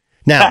league?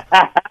 Now,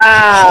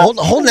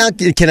 hold now.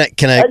 Can I?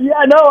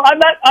 Yeah, no,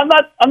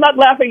 I'm not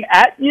laughing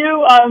at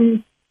you.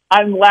 I'm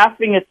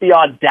laughing at the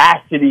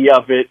audacity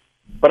of it,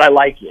 but I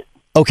like it.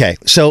 Okay,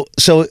 so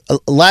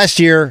last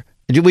year,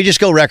 did we just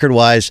go record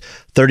wise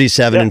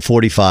 37 and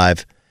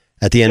 45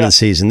 at the end of the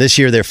season? This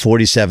year they're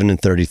 47 and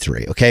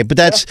 33. Okay, but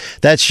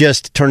that's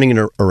just turning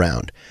it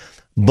around.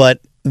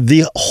 But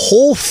the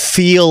whole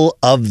feel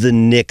of the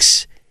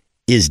Knicks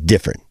is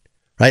different,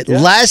 right? Yeah.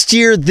 Last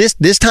year, this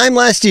time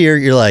last year,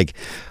 you're like,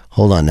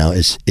 hold on now,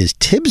 is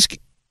Tibbs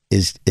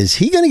is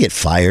he going to get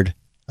fired?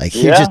 Like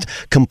he's just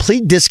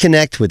complete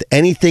disconnect with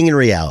anything in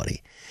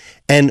reality.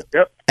 And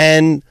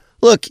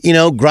look,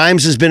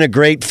 Grimes has been a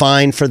great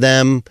find for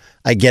them.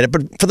 I get it,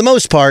 but for the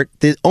most part,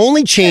 the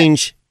only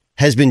change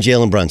has been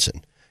Jalen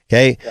Brunson.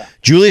 Okay,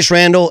 Julius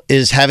Randle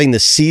is having the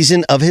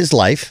season of his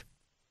life.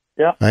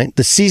 Yeah, right,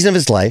 the season of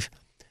his life.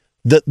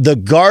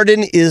 The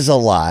Garden is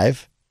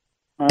alive,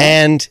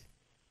 and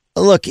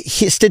look,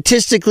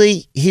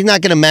 statistically, he's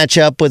not going to match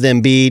up with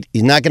Embiid.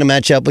 He's not going to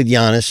match up with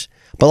Giannis.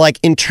 But like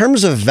in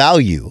terms of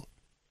value,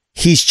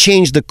 he's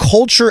changed the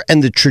culture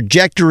and the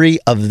trajectory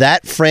of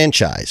that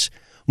franchise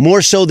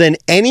more so than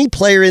any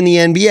player in the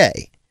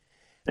NBA.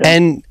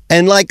 Yeah.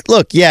 And like,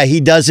 look, he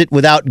does it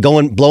without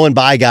blowing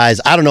by guys.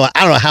 I don't know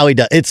how he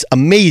does. It's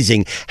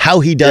amazing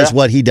how he does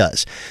what he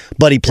does.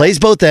 But he plays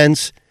both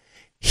ends.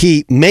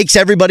 He makes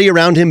everybody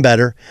around him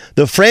better.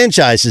 The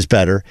franchise is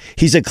better.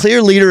 He's a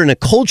clear leader and a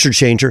culture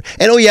changer.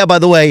 And oh yeah, by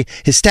the way,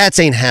 his stats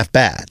ain't half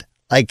bad.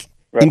 Like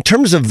in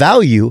terms of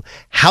value,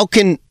 how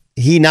can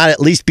he not at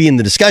least be in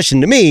the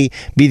discussion, to me,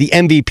 be the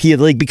MVP of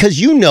the league?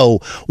 Because you know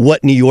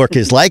what New York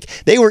is like.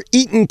 They were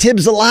eating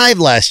Tibbs alive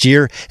last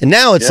year, and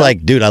now it's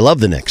like, dude, I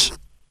love the Knicks.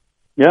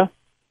 Yeah.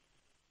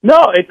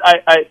 No,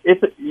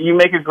 you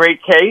make a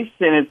great case,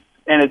 and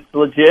it's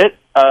legit.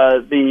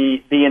 The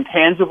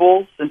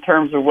intangibles in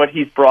terms of what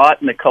he's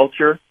brought in the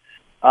culture,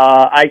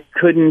 I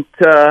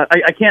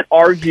can't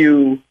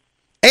argue.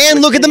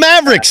 And look at the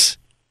Mavericks.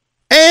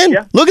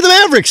 Look at the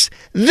Mavericks.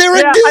 They're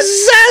a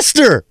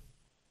disaster.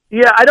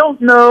 I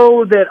don't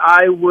know that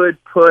I would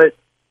put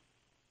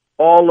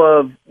all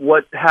of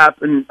what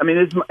happened. I mean,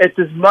 it's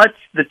as much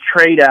the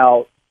trade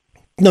out,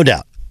 no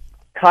doubt,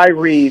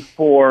 Kyrie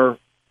for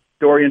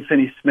Dorian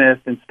Finney-Smith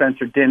and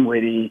Spencer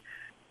Dinwiddie,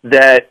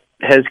 that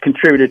has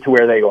contributed to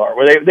where they are.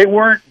 Where they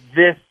weren't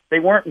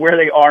where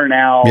they are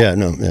now.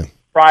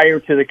 Prior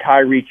to the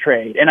Kyrie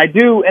trade, and I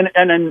do, and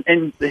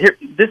here,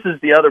 this is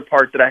the other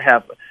part that I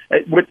have.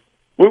 What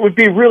would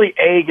be really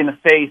egg in the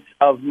face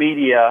of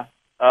media,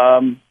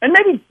 and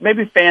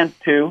maybe fans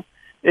too,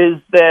 is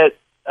that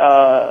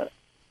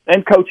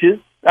and coaches,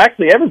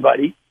 actually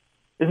everybody,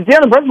 is that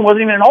Jalen Brunson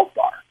wasn't even an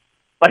All-Star.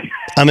 Like,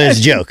 I mean, it's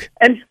a joke,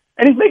 and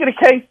he's making a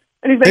case.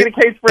 And he's making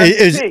a case for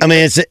MVP. I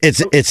mean,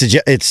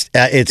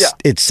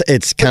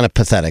 it's kind of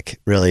pathetic,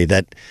 really,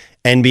 that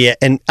NBA,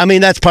 and I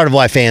mean that's part of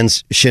why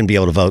fans shouldn't be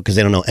able to vote, because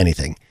they don't know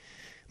anything.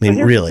 I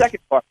mean, really.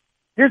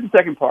 Here's the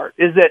second part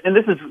is that, and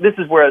this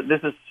is where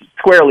this is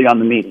squarely on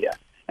the media,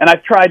 and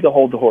I've tried to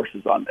hold the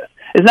horses on this.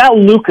 Is now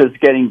Luka's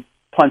getting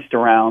punched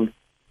around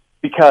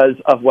because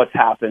of what's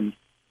happened.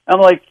 I'm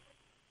like,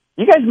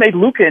 you guys made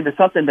Luka into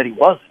something that he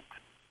wasn't.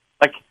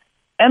 Like,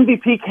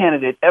 MVP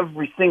candidate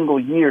every single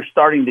year,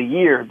 starting the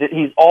year. That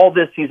he's all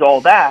this, he's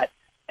all that,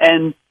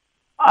 and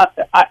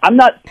I'm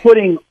not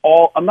putting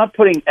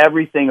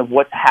everything of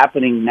what's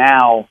happening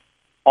now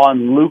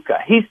on Luka.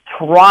 He's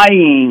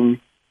trying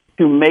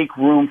to make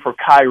room for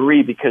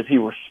Kyrie because he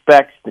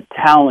respects the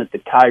talent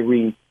that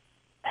Kyrie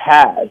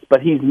has,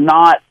 but he's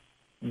not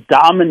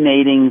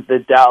dominating the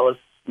Dallas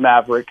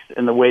Mavericks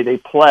in the way they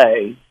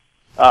play,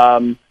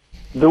 the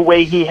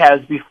way he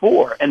has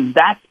before, and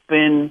that's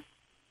been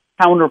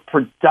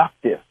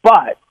counterproductive.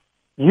 But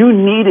you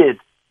needed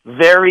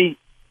very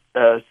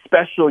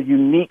special,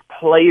 unique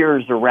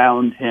players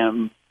around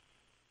him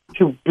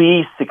to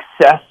be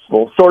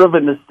successful, sort of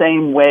in the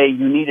same way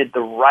you needed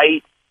the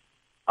right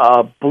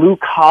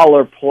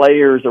blue-collar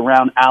players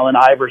around Allen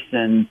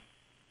Iverson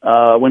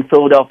when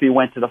Philadelphia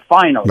went to the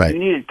finals. Right. You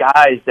needed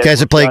guys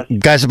that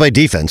play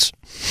defense.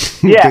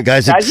 Yeah,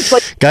 guys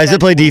that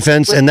play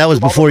defense, and that was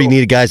before you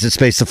needed guys that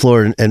space the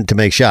floor and to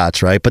make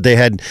shots, right? But they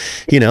had,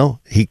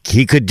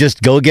 he could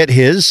just go get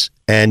his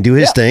and do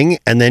his thing,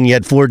 and then you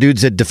had four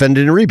dudes that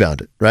defended and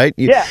rebounded, right?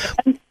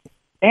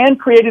 And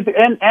created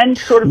and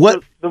sort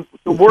of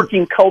the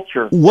working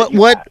culture.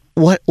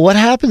 What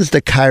happens to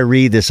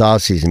Kyrie this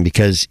offseason?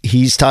 Because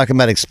he's talking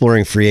about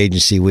exploring free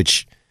agency,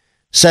 which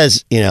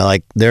says,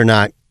 they're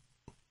not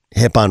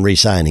hip on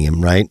re-signing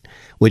him, right?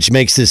 Which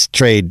makes this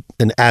trade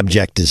an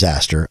abject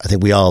disaster. I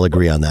think we all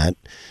agree on that.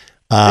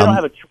 They don't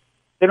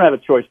have a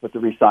choice but to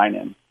re-sign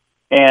him.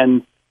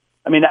 And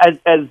I mean,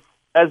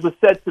 as was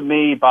said to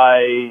me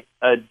by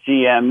a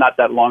GM not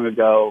that long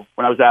ago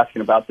when I was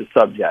asking about this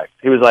subject,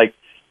 he was like,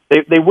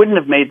 they wouldn't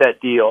have made that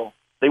deal.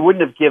 They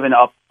wouldn't have given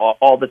up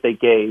all that they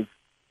gave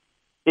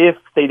if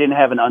they didn't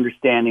have an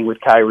understanding with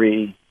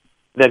Kyrie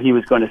that he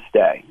was going to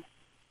stay.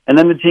 And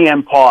then the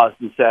GM paused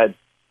and said,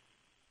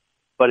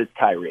 but it's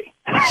Kyrie,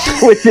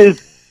 which is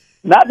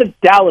not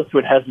that Dallas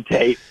would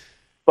hesitate,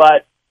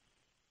 but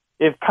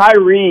if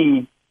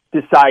Kyrie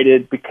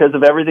decided because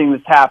of everything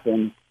that's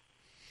happened,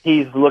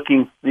 he's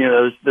looking,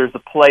 there's a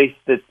place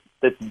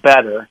that's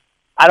better.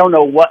 I don't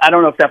know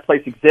if that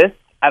place exists.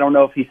 I don't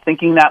know if he's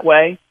thinking that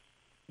way,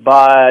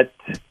 but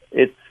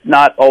it's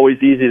not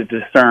always easy to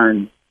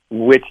discern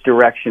which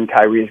direction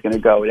Kyrie is going to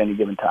go at any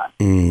given time.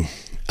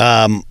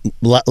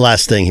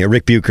 Last thing here,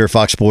 Rick Bucher,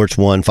 Fox Sports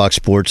 1,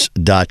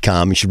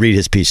 foxsports.com. You should read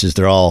his pieces.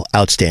 They're all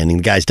outstanding.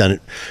 The guy's done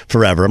it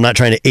forever. I'm not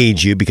trying to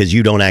age you because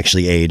you don't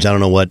actually age. I don't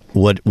know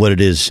what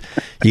it is.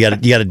 You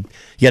got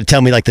to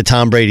tell me like the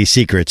Tom Brady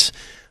secrets.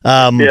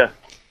 It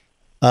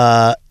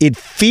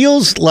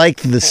feels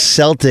like the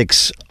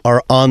Celtics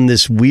are on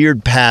this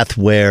weird path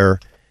where,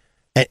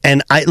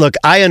 and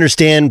I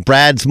understand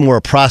Brad's more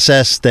a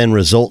process than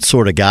result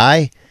sort of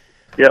guy.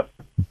 Yep.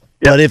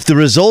 But if the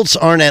results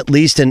aren't at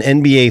least an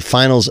NBA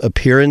Finals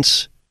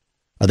appearance,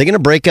 are they going to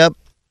break up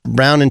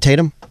Brown and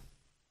Tatum?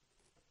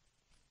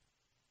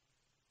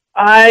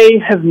 I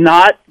have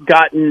not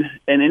gotten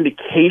an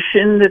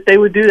indication that they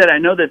would do that. I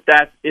know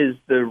that is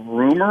the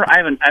rumor.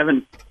 I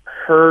haven't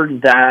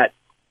heard that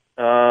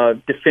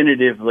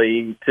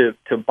definitively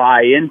to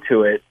buy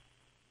into it.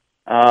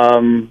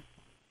 A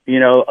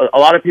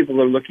lot of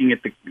people are looking at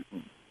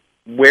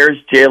where's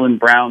Jaylen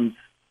Brown's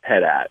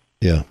head at,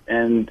 Yeah.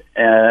 And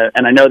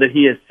I know that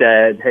he has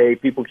said, hey,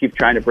 people keep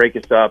trying to break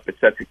us up, et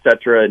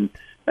cetera. And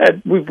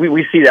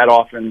we see that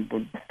often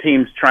with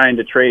teams trying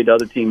to trade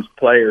other teams'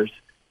 players.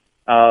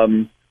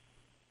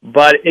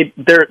 But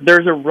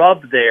there's a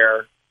rub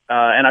there,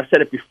 and I've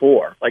said it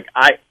before. Like,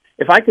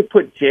 if I could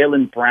put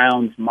Jaylen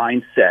Brown's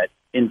mindset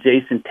in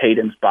Jason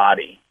Tatum's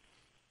body,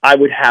 I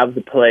would have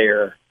the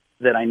player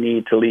that I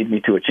need to lead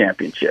me to a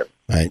championship.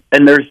 Right.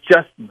 And there's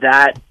just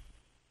that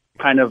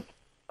kind of.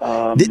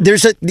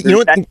 There's a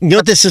you know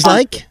what this is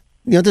like.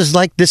 You know what this is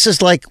like. This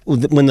is like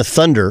when the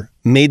Thunder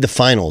made the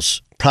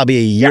finals, probably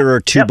a year or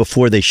two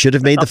before they should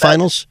have made the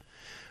finals.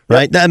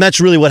 Right, and that's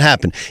really what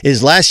happened.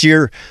 Is last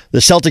year the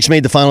Celtics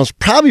made the finals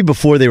probably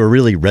before they were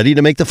really ready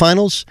to make the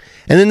finals,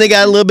 and then they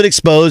got a little bit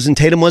exposed, and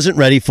Tatum wasn't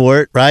ready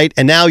for it. Right,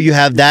 and now you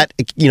have that.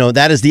 You know,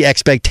 that is the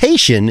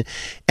expectation,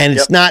 and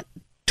it's not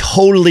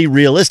totally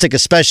realistic,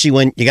 especially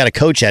when you got a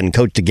coach hadn't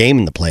coached a game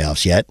in the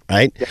playoffs yet.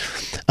 Right.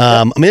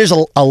 I mean, there's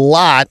a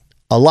lot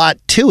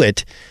to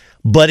it.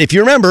 But if you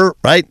remember,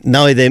 right,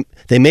 now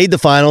they made the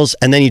finals,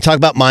 and then you talk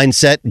about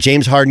mindset.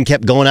 James Harden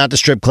kept going out to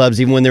strip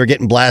clubs even when they were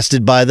getting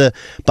blasted by the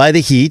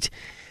Heat,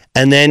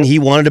 and then he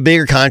wanted a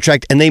bigger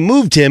contract, and they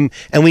moved him,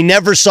 and we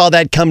never saw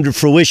that come to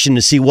fruition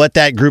to see what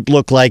that group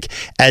looked like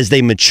as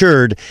they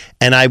matured.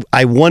 And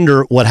I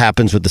wonder what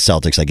happens with the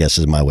Celtics, I guess,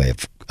 is my way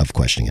of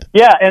questioning it.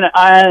 Yeah, and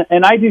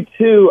I do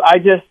too. I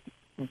just,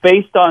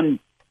 based on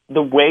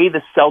the way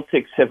the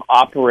Celtics have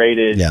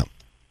operated,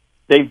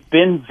 they've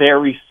been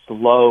very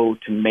slow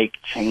to make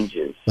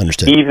changes,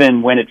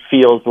 even when it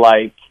feels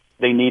like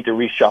they need to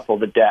reshuffle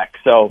the deck.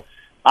 So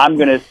I'm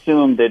going to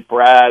assume that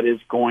Brad is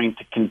going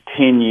to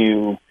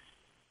continue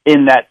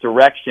in that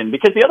direction,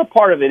 because the other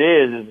part of it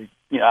is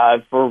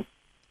for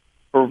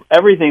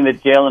everything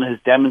that Jaylen has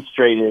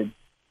demonstrated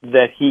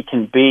that he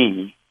can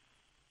be,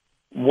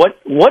 what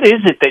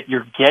is it that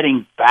you're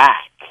getting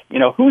back? You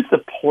know, who's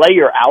the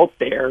player out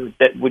there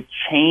that would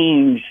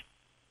change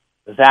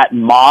that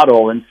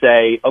model and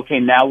say, okay,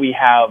 now we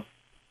have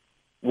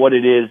what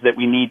it is that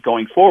we need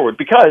going forward?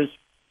 Because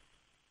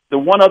the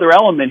one other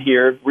element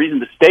here, reason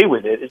to stay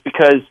with it, is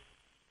because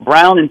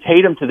Brown and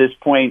Tatum to this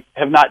point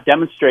have not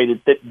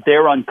demonstrated that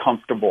they're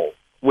uncomfortable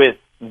with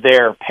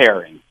their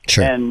pairing.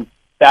 Sure. And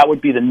that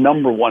would be the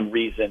number one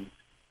reason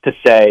to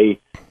say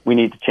we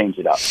need to change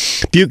it up.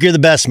 Buke, you're the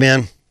best,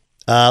 man.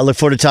 Look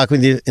forward to talking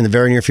with you in the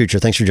very near future.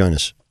 Thanks for joining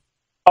us.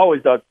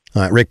 Always, Doug.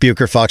 All right, Rick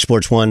Bucher, Fox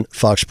Sports 1,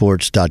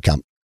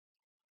 foxsports.com.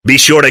 Be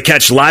sure to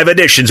catch live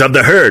editions of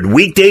The Herd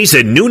weekdays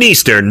at noon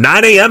Eastern,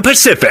 9 a.m.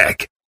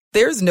 Pacific.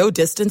 There's no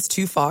distance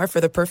too far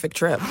for the perfect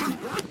trip.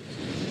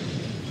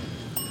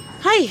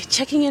 Hi,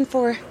 checking in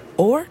for...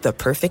 Or the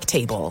perfect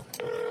table.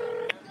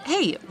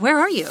 Hey, where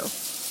are you?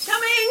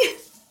 Coming!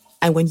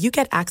 And when you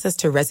get access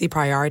to Resi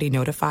Priority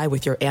Notify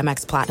with your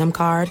Amex Platinum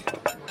card...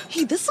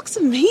 Hey, this looks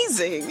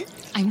amazing.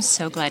 I'm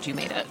so glad you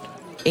made it.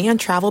 And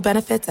travel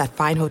benefits at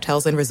fine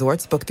hotels and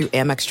resorts booked through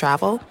Amex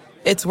Travel,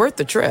 it's worth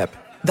the trip.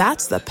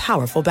 That's the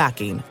powerful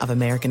backing of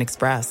American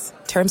Express.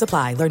 Terms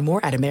apply. Learn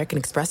more at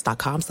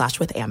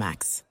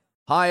americanexpress.com/withAmex.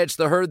 Hi, it's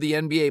The Herd. The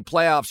NBA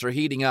playoffs are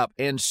heating up,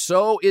 and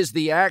so is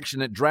the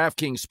action at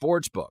DraftKings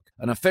Sportsbook,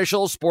 an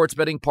official sports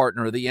betting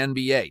partner of the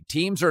NBA.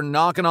 Teams are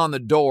knocking on the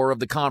door of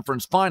the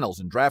conference finals,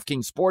 and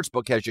DraftKings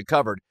Sportsbook has you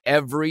covered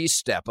every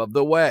step of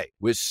the way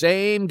with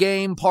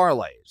same-game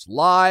parlays,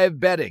 live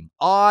betting,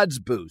 odds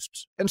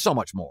boosts, and so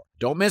much more.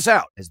 Don't miss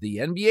out. As the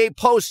NBA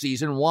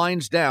postseason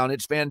winds down,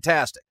 it's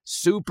fantastic.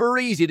 Super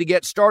easy to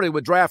get started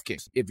with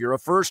DraftKings. If you're a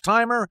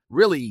first-timer,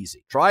 really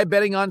easy. Try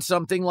betting on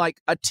something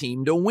like a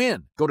team to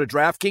win. Go to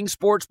DraftKings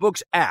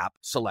Sportsbook's app,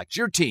 select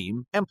your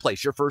team, and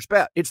place your first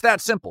bet. It's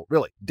that simple,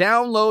 really.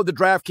 Download the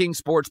DraftKings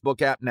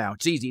Sportsbook app now.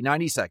 It's easy,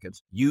 90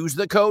 seconds. Use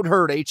the code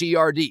HERD,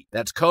 H-E-R-D.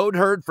 That's code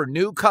HERD for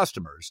new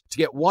customers to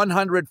get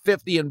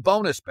 $150 in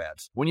bonus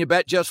bets when you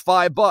bet just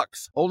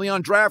 $5. Only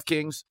on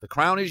DraftKings. The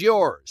crown is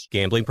yours.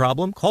 Gambling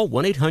problem? Call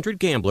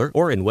 1-800-GAMBLER,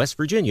 or in West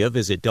Virginia,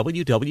 visit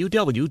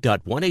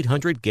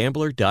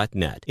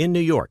www.1800gambler.net. In New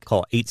York,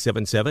 call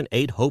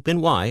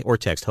 877-8-HOPE-NY or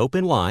text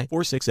HOPE-NY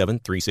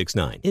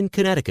 467-369. In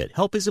Connecticut,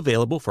 help is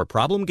available for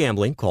problem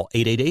gambling. Call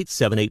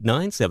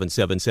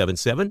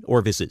 888-789-7777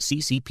 or visit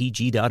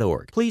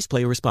ccpg.org. Please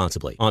play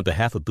responsibly. On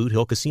behalf of Boot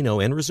Hill Casino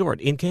and Resort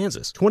in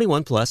Kansas,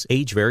 21 plus,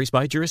 age varies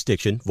by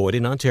jurisdiction, void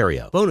in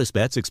Ontario. Bonus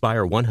bets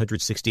expire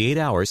 168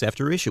 hours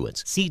after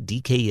issuance. See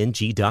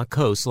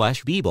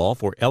dkng.co/bball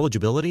for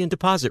eligibility and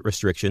deposit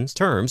restrictions,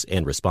 terms,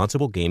 and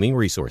responsible gaming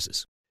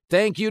resources.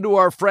 Thank you to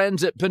our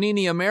friends at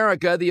Panini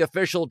America, the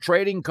official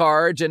trading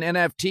cards and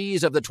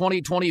NFTs of the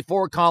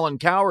 2024 Colin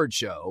Cowherd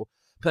Show.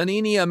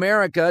 Panini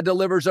America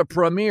delivers a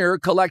premier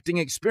collecting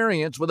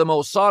experience with the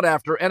most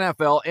sought-after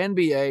NFL,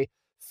 NBA,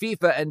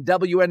 FIFA, and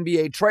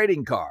WNBA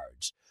trading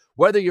cards.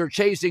 Whether you're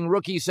chasing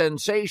rookie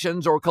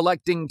sensations or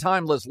collecting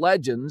timeless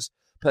legends,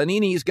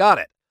 Panini's got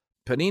it.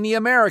 Panini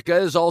America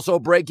is also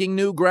breaking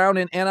new ground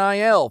in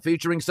NIL,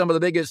 featuring some of the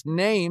biggest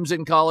names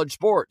in college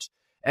sports.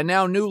 And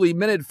now newly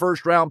minted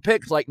first-round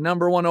picks like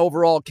number 1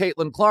 overall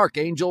Caitlin Clark,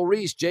 Angel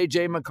Reese,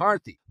 J.J.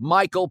 McCarthy,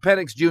 Michael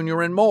Penix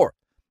Jr., and more.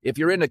 If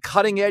you're into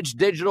cutting-edge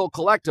digital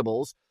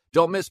collectibles,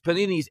 don't miss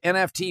Panini's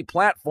NFT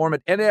platform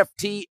at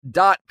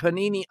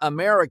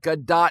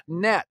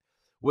nft.paniniamerica.net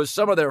with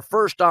some of their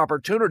first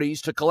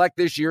opportunities to collect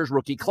this year's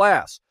rookie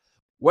class.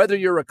 Whether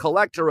you're a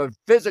collector of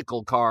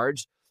physical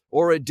cards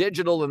or a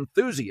digital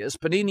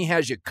enthusiast, Panini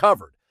has you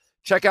covered.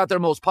 Check out their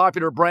most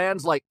popular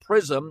brands like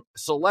Prism,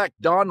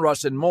 Select,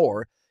 Donruss, and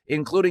more,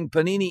 including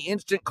Panini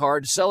Instant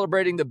Cards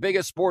celebrating the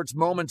biggest sports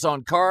moments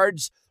on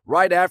cards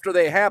right after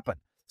they happen,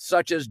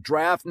 such as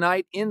Draft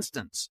Night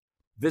Instants.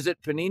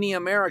 Visit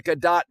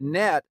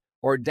PaniniAmerica.net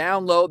or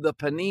download the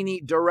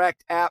Panini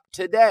Direct app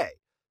today.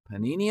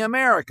 Panini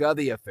America,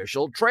 the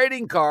official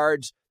trading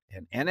cards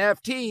and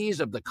NFTs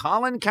of the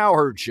Colin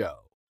Cowherd Show.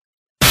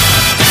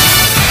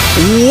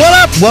 What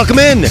up? Welcome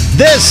in.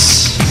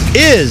 This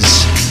is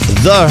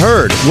The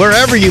Herd.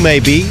 Wherever you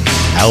may be,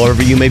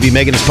 however you may be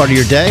making this part of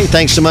your day,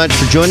 thanks so much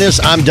for joining us.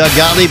 I'm Doug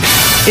Gottlieb,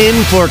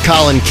 in for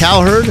Colin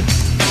Cowherd.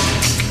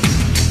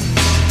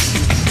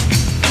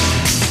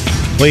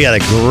 We got a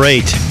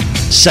great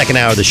second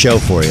hour of the show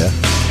for you.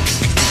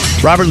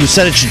 Robert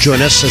Lucetich should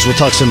join us as we'll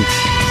talk some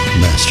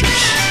Masters.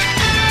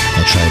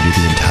 I'll try to do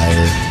the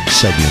entire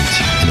segment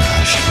in a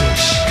hushed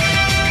voice.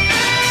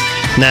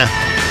 Nah,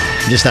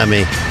 just not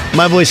me.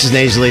 My voice is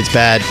nasally. It's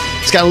bad.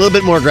 It's got a little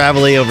bit more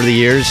gravelly over the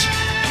years,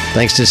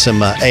 thanks to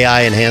some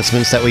AI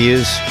enhancements that we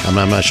use. I'm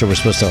not sure we're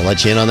supposed to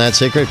let you in on that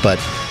secret, but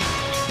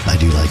I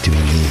do like doing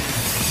the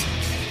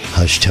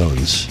hushed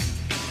tones.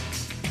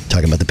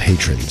 Talking about the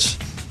patrons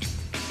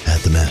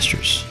at the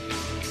Masters.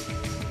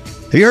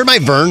 Have you heard my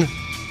Vern?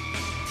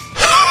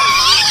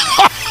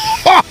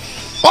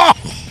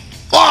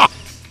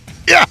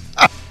 Yeah.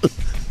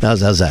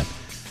 How's that?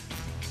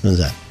 How's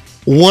that?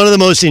 One of the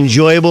most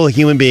enjoyable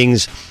human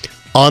beings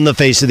on the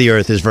face of the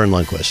earth is Vern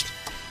Lundquist.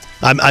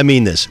 I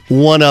mean this.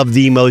 One of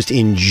the most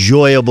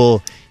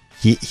enjoyable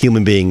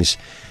human beings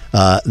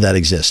that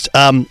exist.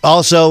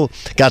 Also,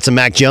 got some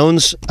Mac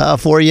Jones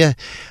for you.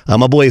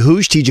 My boy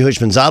Hoosh, TJ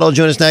Hooshmanzado will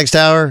join us next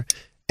hour.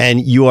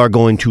 And you are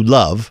going to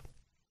love,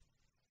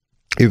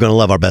 you're going to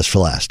love our best for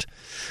last.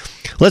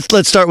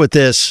 Let's start with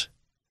this.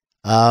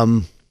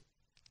 In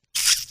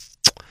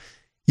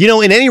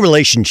any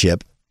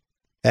relationship,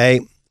 there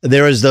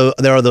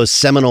are those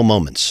seminal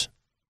moments,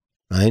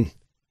 right?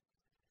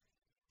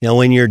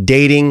 When you're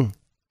dating,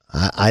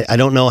 I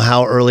don't know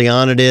how early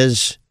on it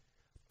is,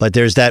 but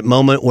there's that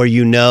moment where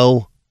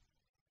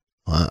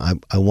I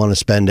want to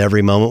spend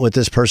every moment with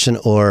this person,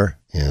 or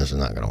this is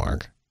not going to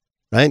work,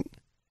 right?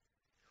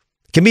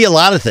 It can be a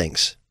lot of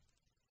things.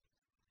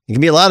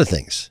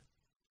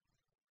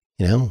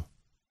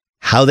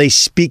 How they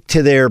speak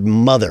to their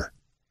mother,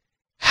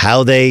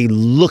 how they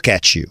look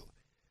at you,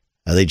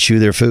 how they chew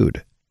their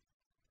food,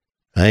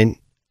 right?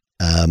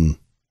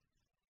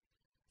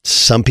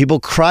 Some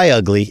people cry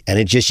ugly,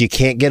 and you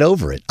can't get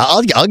over it.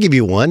 I'll give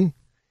you one,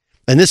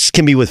 and this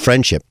can be with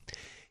friendship.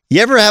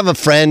 You ever have a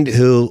friend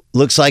who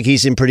looks like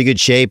he's in pretty good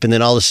shape, and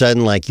then all of a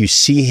sudden, like, you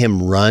see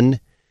him run,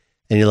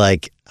 and you're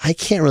like, I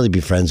can't really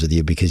be friends with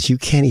you because you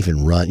can't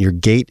even run. Your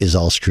gait is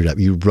all screwed up.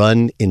 You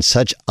run in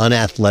such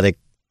unathletic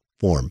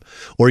form.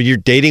 Or you're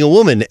dating a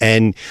woman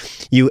and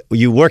you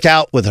work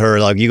out with her,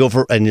 like you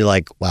go and you're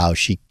like, wow,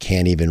 she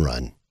can't even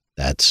run.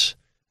 I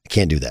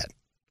can't do that.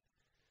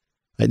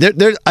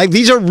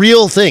 These are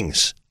real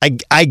things.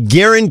 I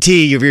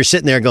guarantee you, if you're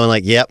sitting there going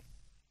like, yep,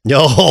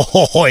 no,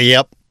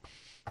 yep.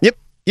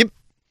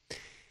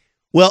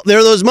 Well, there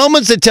are those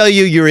moments that tell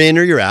you you're in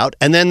or you're out.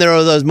 And then there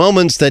are those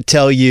moments that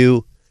tell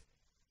you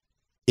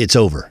it's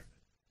over,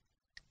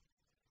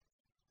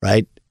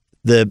 right?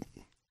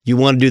 You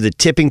want to do the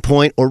tipping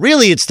point, or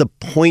really it's the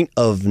point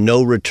of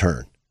no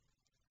return.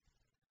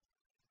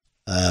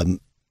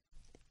 This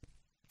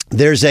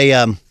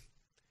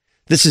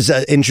is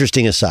an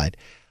interesting aside.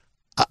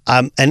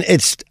 And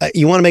it's,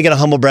 you want to make it a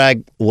humble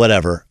brag,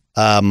 whatever.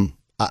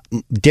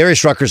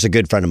 Darius Rucker's a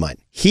good friend of mine.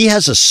 He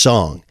has a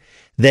song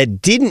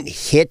that didn't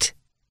hit.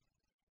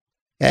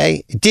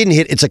 Okay? It didn't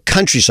hit. It's a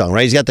country song,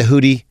 right? He's got the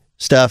Hootie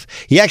stuff.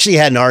 He actually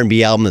had an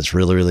R&B album that's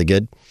really, really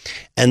good.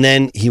 And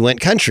then he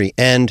went country.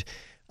 And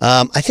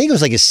I think it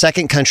was like his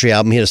second country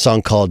album. He had a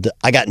song called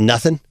I Got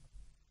Nothing.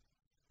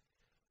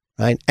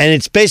 Right? And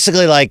it's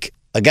basically like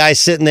a guy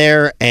sitting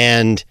there,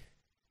 and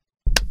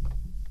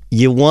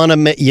you want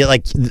to,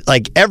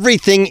 like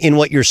everything in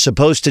what you're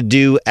supposed to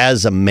do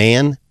as a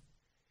man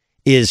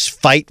is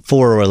fight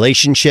for a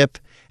relationship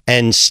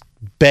and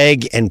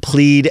beg and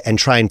plead and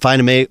try and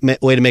find a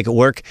way to make it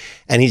work.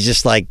 And he's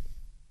just like,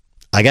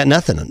 I got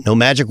nothing. No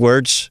magic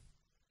words.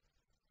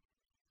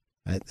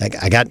 I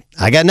got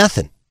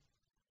nothing.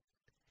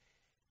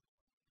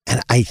 And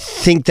I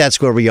think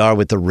that's where we are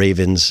with the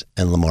Ravens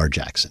and Lamar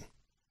Jackson.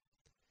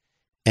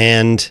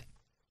 And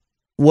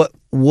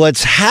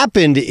what's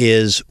happened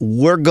is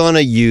we're going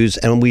to use,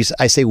 and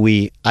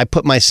I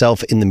put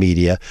myself in the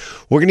media.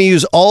 We're going to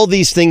use all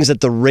these things that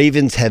the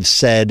Ravens have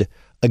said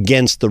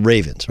against the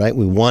Ravens, right?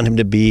 We want him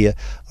to be a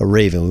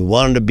Raven. We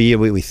want him to be,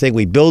 we think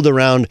we build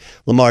around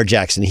Lamar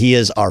Jackson. He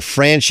is our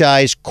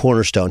franchise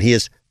cornerstone. He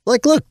is,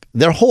 like, look,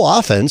 their whole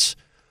offense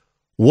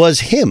was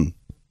him.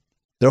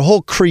 Their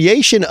whole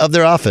creation of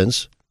their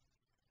offense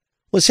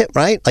was hit,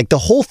 right? Like the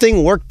whole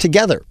thing worked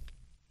together.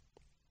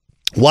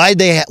 Why'd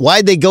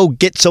they go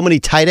get so many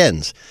tight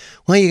ends?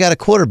 Well, you got a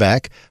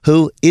quarterback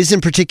who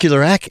isn't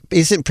particularly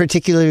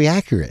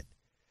accurate.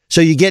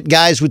 So you get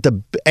guys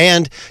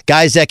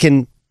guys that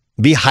can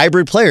be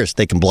hybrid players.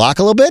 They can block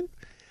a little bit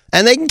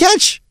and they can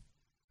catch.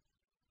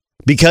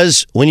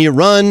 Because when you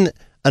run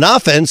an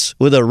offense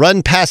with a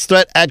run-pass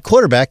threat at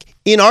quarterback,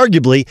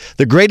 inarguably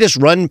the greatest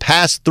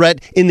run-pass threat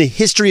in the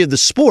history of the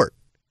sport,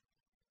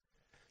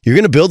 you're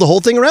going to build the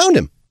whole thing around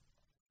him.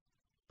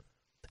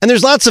 And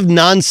there's lots of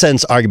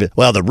nonsense argument.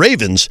 Well, the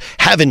Ravens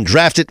haven't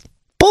drafted.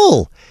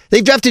 Bull.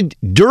 They've drafted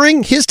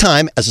during his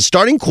time as a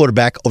starting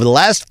quarterback over the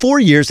last 4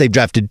 years. They've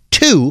drafted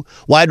 2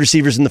 wide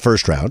receivers in the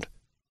first round.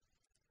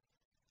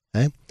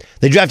 Okay.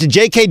 They drafted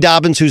J.K.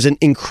 Dobbins, who's an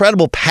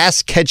incredible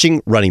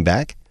pass-catching running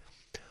back.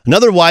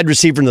 Another wide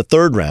receiver in the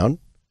third round.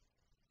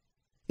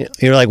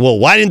 You're like, well,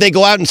 why didn't they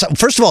go out and...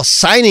 First of all,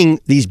 signing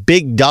these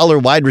big dollar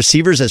wide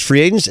receivers as free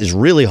agents is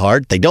really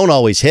hard. They don't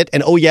always hit.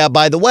 And oh yeah,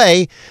 by the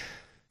way,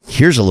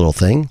 here's a little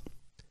thing.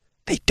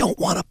 They don't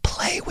want to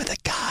play with a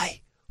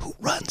guy who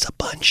runs a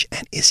bunch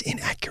and is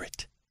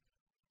inaccurate.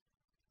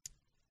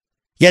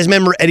 You guys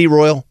remember Eddie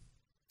Royal?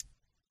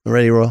 Remember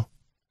Eddie Royal?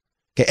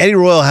 Okay, Eddie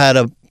Royal had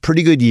a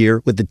pretty good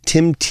year with the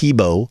Tim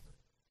Tebow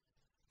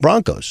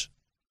Broncos.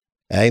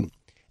 Okay?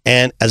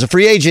 And as a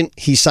free agent,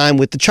 he signed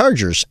with the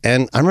Chargers.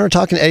 And I remember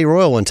talking to Eddie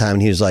Royal one time,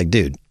 and he was like,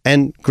 dude,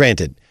 and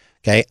granted,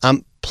 okay,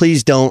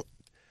 please don't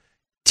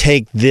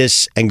take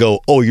this and go,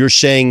 oh, you're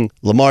saying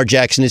Lamar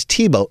Jackson is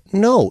Tebow.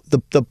 No,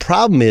 the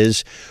problem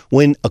is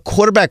when a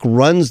quarterback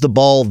runs the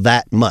ball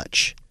that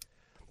much,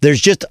 there's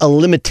just a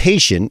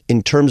limitation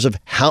in terms of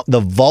how the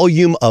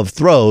volume of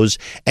throws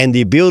and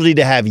the ability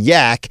to have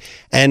yak.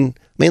 And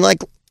I mean,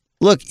 like,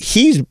 look,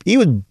 he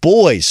was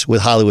boys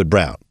with Hollywood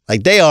Brown.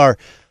 Like, they are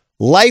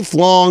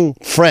lifelong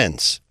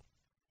friends.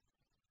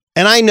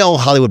 And I know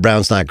Hollywood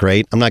Brown's not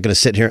great. I'm not going to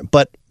sit here.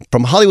 But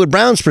from Hollywood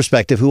Brown's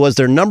perspective, who was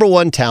their number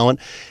one talent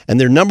and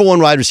their number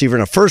one wide receiver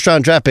in a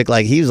first-round draft pick,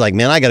 like, he was like,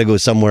 man, I got to go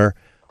somewhere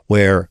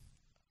where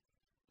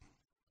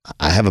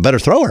I have a better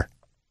thrower.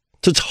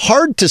 So it's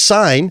hard to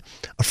sign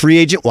a free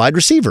agent wide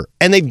receiver.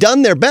 And they've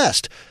done their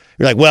best.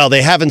 You're like, well,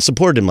 they haven't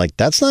supported him. Like,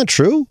 that's not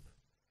true.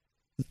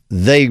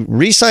 They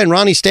re-signed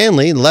Ronnie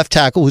Stanley, the left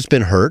tackle who's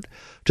been hurt,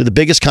 to the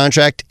biggest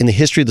contract in the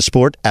history of the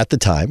sport at the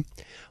time.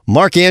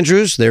 Mark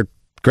Andrews, their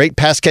great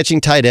pass-catching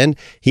tight end,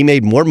 he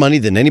made more money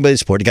than anybody in the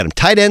sport. They got him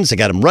tight ends, they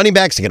got him running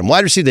backs, they got him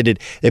wide receiver.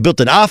 They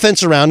built an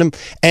offense around him,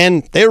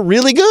 and they're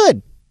really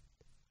good.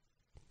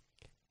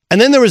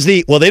 And then there was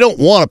they don't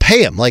want to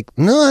pay him. Like,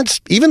 no,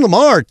 even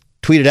Lamar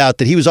tweeted out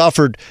that he was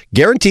offered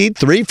guaranteed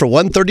 3 for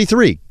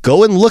 $133.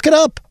 Go and look it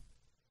up.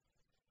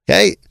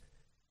 Okay.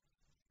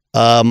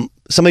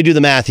 Somebody do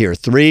the math here.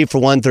 3 for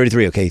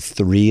 $133. Okay,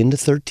 3 into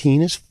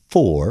 13 is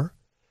 4.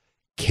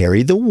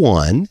 Carry the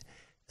 1.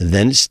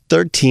 Then it's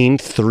 13.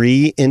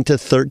 3 into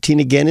 13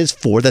 again is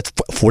 4. That's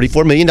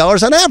 $44 million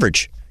on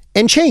average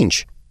and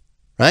change,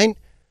 right?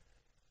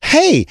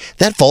 Hey,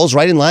 that falls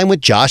right in line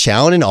with Josh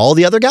Allen and all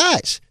the other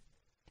guys.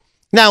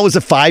 Now, it was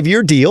a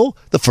 5-year deal.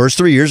 The first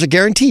 3 years are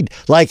guaranteed.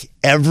 Like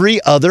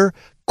every other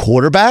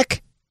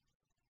quarterback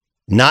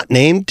not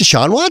named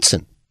Deshaun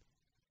Watson.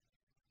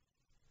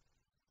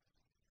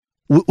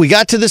 We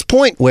got to this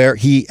point where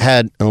he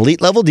had an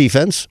elite level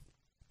defense.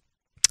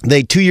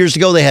 2 years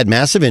ago, they had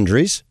massive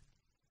injuries.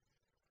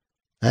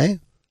 Right?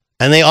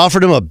 And they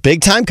offered him a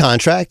big time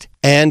contract.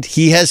 And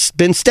he has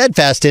been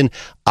steadfast in,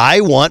 I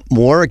want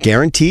more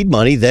guaranteed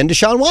money than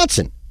Deshaun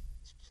Watson.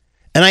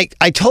 And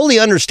I totally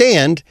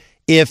understand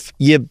if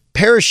you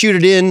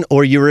parachuted in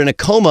or you were in a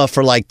coma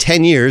for like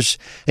 10 years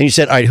and you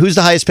said, all right, who's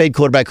the highest paid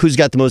quarterback? Who's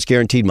got the most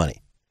guaranteed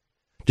money?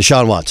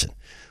 Deshaun Watson.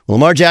 Well,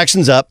 Lamar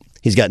Jackson's up.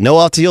 He's got no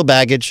off-the-field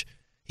baggage.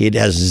 He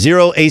has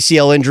 0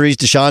 ACL injuries.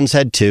 Deshaun's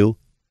had 2,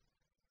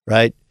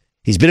 right?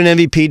 He's been an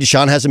MVP.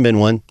 Deshaun hasn't been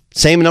one.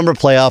 Same number of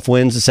playoff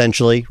wins,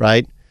 essentially,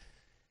 right?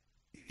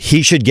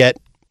 He should get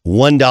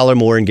 $1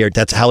 more in guarantee.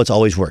 That's how it's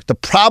always worked. The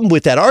problem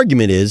with that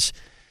argument is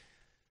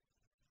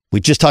we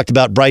just talked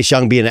about Bryce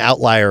Young being an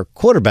outlier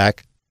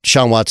quarterback.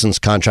 Deshaun Watson's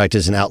contract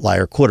is an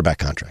outlier quarterback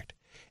contract.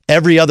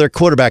 Every other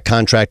quarterback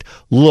contract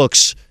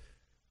looks,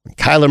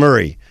 Kyler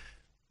Murray,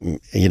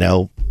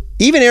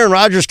 even Aaron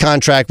Rodgers'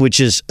 contract,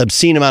 which is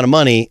obscene amount of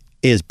money,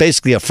 is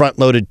basically a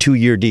front-loaded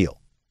 2-year deal.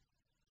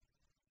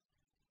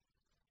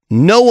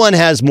 No one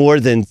has more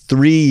than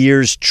 3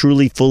 years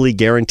truly, fully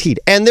guaranteed.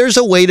 And there's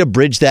a way to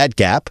bridge that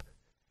gap.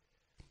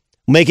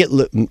 Make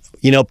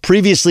it,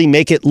 previously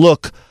make it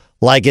look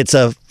like it's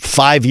a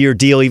 5-year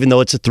deal, even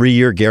though it's a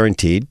 3-year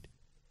guaranteed.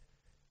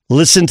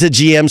 Listen to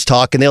GMs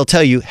talk, and they'll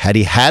tell you, had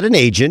he had an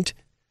agent,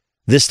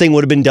 this thing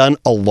would have been done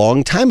a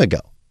long time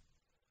ago.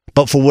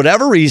 But for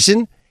whatever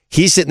reason,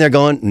 he's sitting there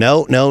going,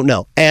 no, no,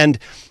 no. And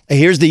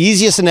here's the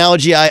easiest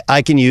analogy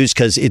I can use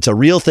because it's a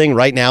real thing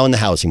right now in the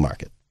housing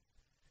market.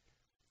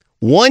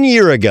 1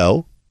 year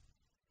ago,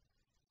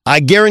 I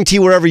guarantee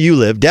wherever you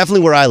live,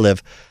 definitely where I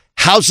live,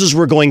 houses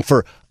were going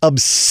for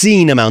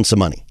obscene amounts of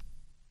money.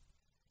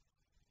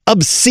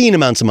 Obscene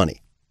amounts of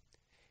money.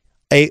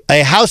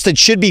 A house that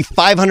should be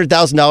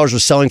 $500,000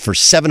 was selling for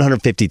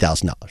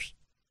 $750,000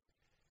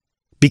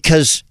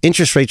 because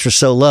interest rates were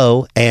so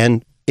low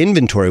and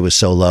inventory was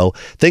so low.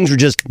 Things were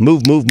just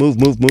move.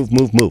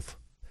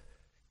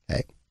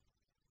 Okay.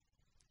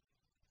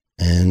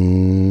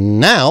 And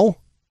now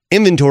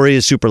inventory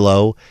is super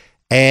low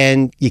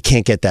and you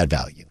can't get that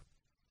value.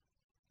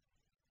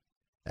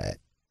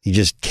 You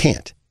just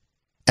can't.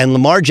 And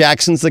Lamar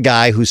Jackson's the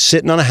guy who's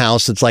sitting on a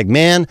house that's like,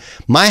 man,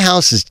 my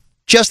house is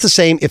just the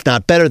same, if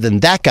not better than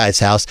that guy's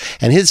house,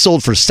 and his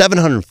sold for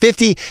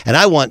 $750,000, and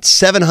I want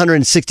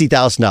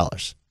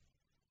 $760,000.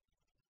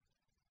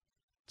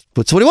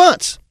 That's what he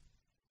wants.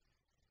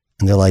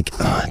 And they're like,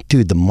 oh,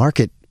 dude, the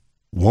market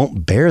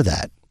won't bear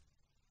that.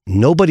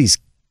 Nobody's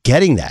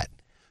getting that.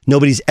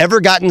 Nobody's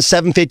ever gotten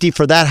 $750,000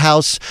 for that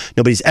house.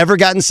 Nobody's ever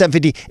gotten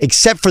 $750,000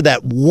 except for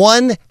that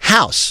one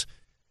house.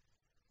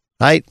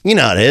 Right? You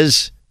know how it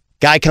is.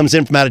 Guy comes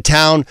in from out of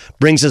town,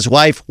 brings his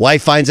wife.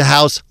 Wife finds a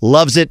house,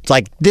 loves it.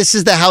 Like, this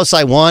is the house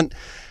I want.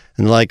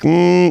 And they're like,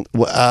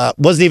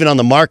 wasn't even on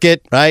the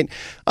market, right?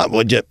 How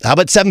about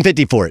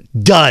 $750,000 for it?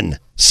 Done.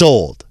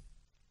 Sold.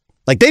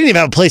 Like, they didn't even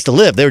have a place to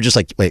live. They were just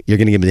like, wait, you're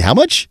going to give me how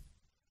much?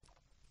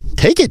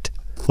 Take it.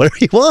 Whatever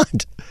you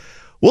want.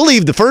 We'll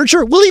leave the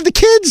furniture. We'll leave the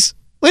kids.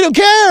 We don't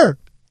care.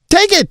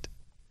 Take it.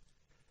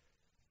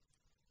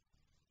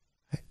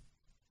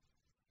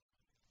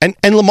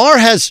 And Lamar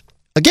has,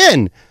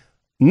 again,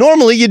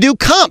 normally you do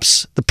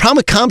comps. The problem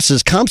with comps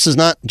is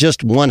not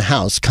just one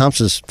house.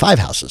 Comps is 5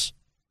 houses.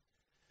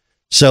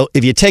 So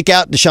if you take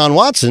out Deshaun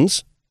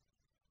Watson's,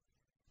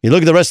 you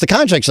look at the rest of the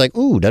contracts, like,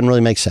 ooh, doesn't really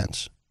make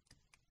sense.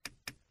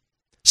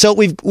 So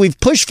we've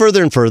pushed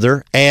further and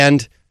further,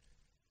 and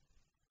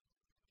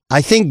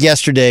I think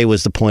yesterday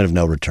was the point of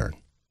no return.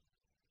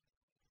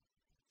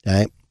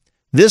 Okay?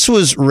 This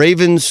was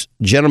Ravens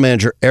general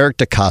manager Eric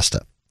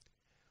DeCosta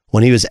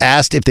when he was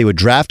asked if they would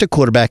draft a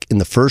quarterback in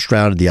the first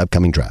round of the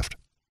upcoming draft.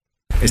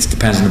 It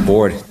depends on the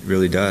board. It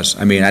really does.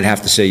 I mean, I'd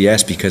have to say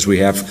yes because we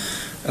have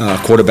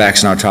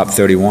quarterbacks in our top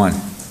 31.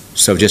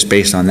 So just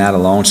based on that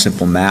alone,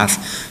 simple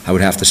math, I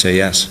would have to say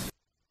yes.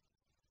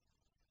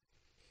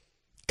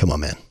 Come on,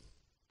 man.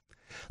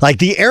 Like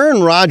the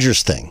Aaron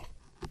Rodgers thing,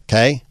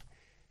 okay?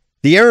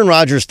 The Aaron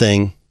Rodgers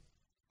thing,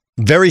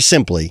 very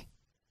simply,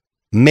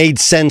 made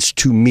sense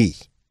to me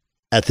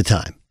at the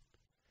time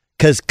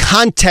because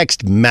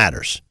context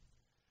matters.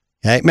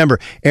 Okay? Remember,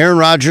 Aaron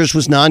Rodgers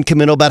was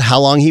non-committal about how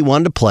long he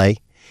wanted to play.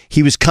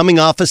 He was coming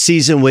off a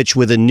season which,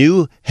 with a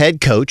new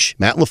head coach,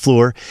 Matt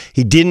LaFleur,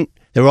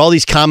 there were all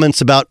these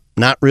comments about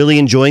not really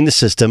enjoying the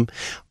system.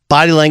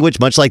 Body language,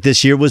 much like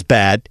this year, was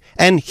bad,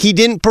 and he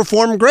didn't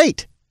perform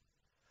great.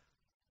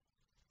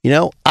 You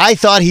know, I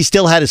thought he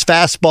still had his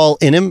fastball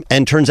in him,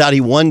 and turns out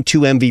he won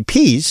 2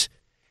 MVPs,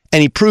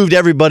 and he proved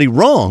everybody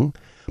wrong.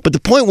 But the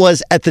point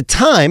was, at the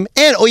time,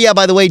 and oh yeah,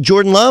 by the way,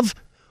 Jordan Love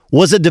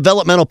was a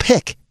developmental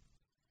pick.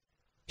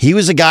 He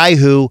was a guy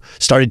who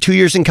started 2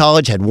 years in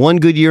college, had 1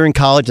 good year in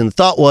college, and the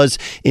thought was,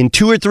 in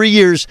 2 or 3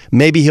 years,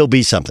 maybe he'll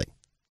be something.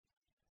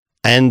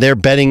 And they're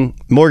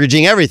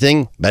mortgaging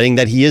everything, betting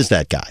that he is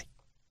that guy.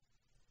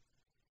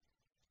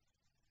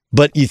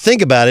 But you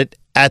think about it,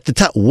 at the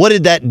time, what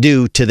did that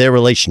do to their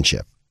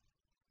relationship?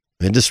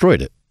 It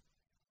destroyed it.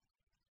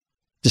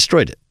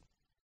 Destroyed it.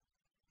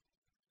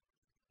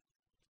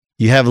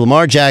 You have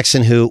Lamar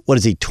Jackson, who,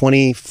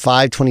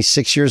 25,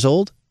 26 years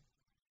old?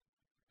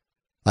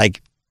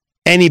 Like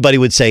anybody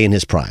would say in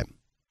his prime.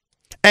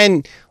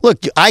 And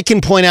look, I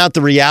can point out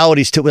the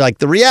realities to, like,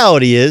 the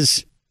reality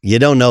is you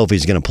don't know if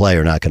he's going to play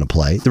or not going to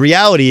play. The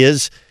reality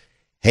is,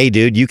 hey,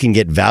 dude, you can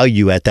get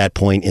value at that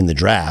point in the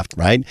draft,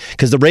 right?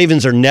 Because the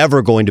Ravens are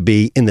never going to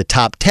be in the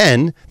top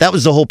 10. That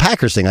was the whole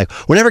Packers thing. Like,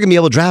 we're never going to be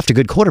able to draft a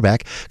good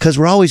quarterback because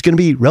we're always going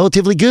to be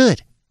relatively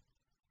good.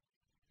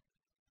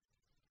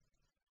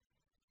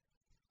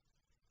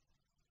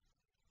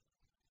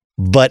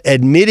 But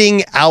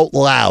admitting out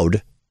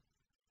loud,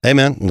 hey,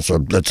 man, it's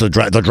the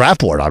draft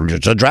board.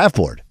 It's a draft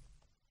board.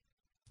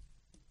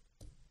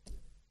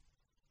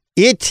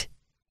 It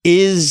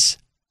is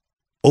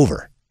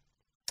over.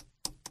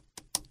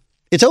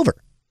 It's over.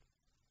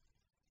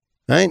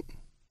 Right?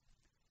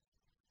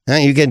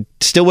 You can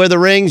still wear the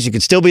rings. You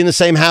can still be in the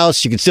same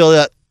house. You can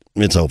still...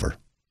 it's over.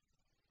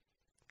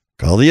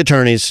 Call the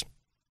attorneys.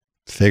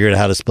 Figure out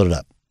how to split it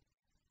up.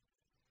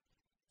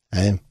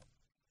 Okay?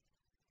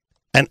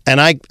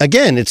 And I,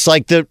 again, it's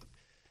like the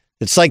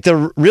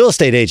real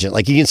estate agent.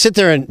 Like, you can sit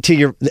there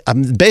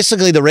and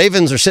basically the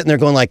Ravens are sitting there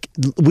going like,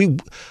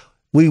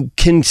 we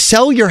can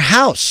sell your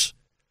house.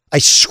 I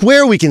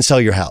swear we can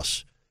sell your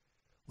house.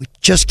 We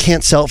just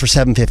can't sell it for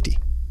 $750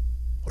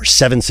 or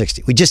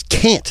 $760. We just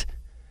can't.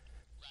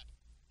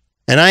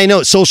 And I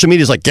know social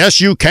media is like,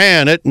 yes, you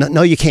can.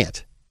 No, you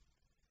can't.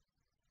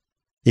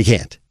 You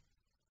can't.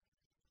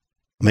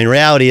 I mean,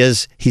 reality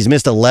is he's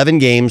missed 11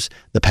 games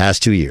the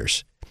past 2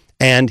 years.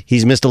 And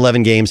he's missed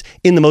 11 games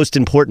in the most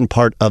important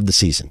part of the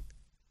season.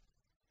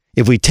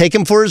 If we take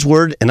him for his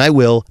word, and I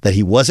will, that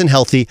he wasn't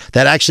healthy,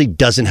 that actually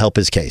doesn't help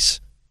his case.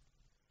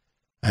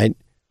 Right?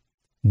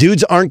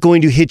 Dudes aren't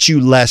going to hit you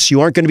less. You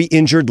aren't going to be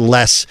injured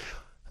less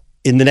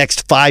in the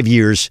next 5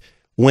 years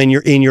when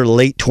you're in your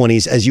late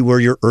 20s as you were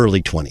your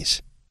early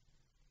 20s.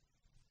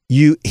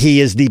 He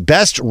is the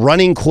best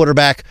running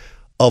quarterback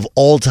of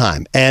all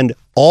time, and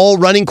all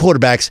running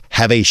quarterbacks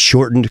have a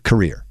shortened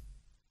career.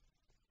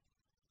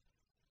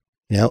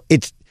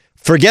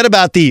 Forget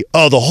about the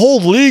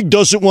whole league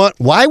doesn't want.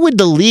 Why would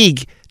the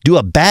league do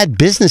a bad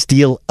business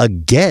deal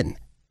again?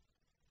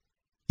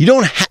 You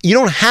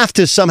don't have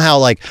to somehow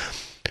like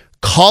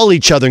call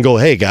each other and go,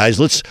 hey guys,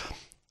 let's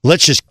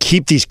just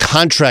keep these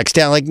contracts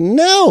down. Like,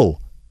 no.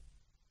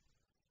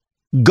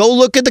 Go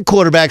look at the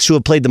quarterbacks who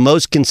have played the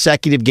most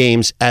consecutive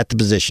games at the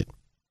position.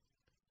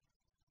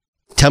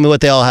 Tell me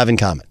what they all have in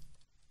common.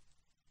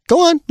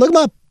 Go on, look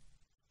them up.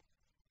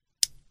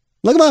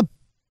 Look them up.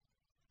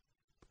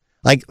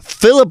 Like,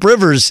 Phillip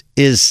Rivers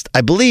is,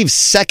 I believe,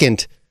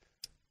 second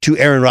to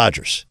Aaron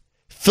Rodgers.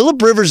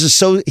 Phillip Rivers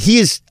he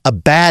is a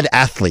bad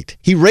athlete.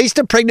 He raced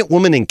a pregnant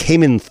woman and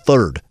came in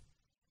third.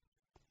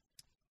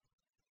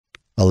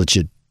 I'll let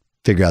you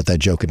figure out that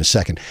joke in a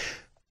second.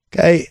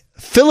 Okay,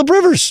 Phillip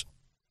Rivers.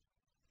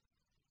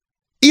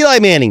 Eli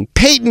Manning,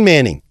 Peyton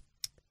Manning,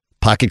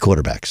 pocket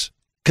quarterbacks.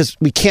 Because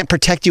we can't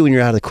protect you when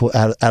you're out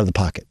of the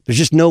pocket. There's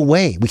just no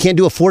way. We can't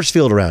do a force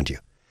field around you.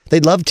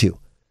 They'd love to.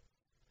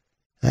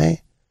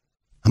 Right?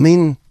 I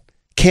mean,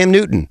 Cam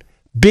Newton,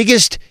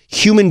 biggest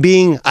human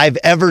being I've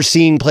ever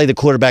seen play the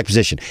quarterback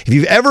position. If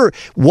you've ever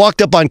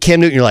walked up on Cam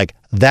Newton, you're like,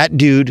 that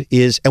dude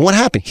is... And what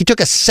happened? He took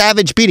a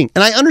savage beating.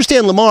 And I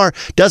understand Lamar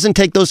doesn't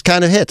take those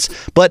kind of hits.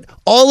 But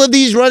all of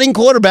these running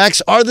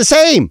quarterbacks are the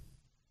same.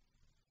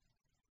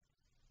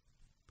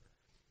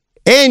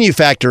 And you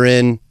factor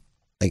in,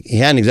 like, he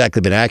hadn't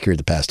exactly been accurate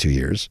the past 2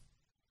 years.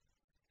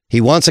 He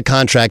wants a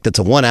contract that's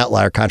a one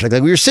outlier contract.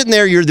 Like, we were sitting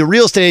there, you're the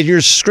real estate agent, you're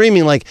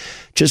screaming like,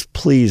 just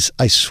please,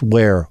 I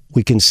swear,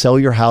 we can sell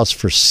your house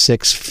for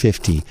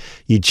 $650.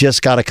 You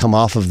just got to come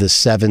off of the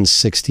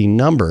 $760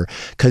 number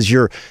because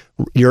your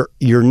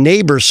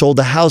neighbor sold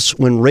the house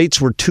when rates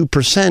were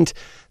 2%.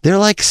 They're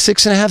like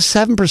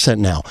 6.5%, 7%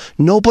 now.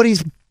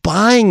 Nobody's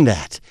buying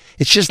that.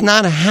 It's just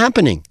not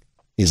happening.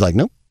 He's like,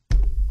 nope,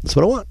 that's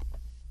what I want.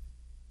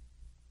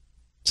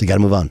 So you got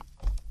to move on.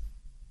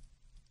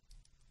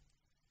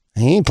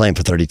 He ain't playing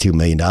for $32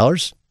 million.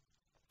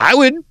 I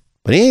would,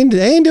 but he ain't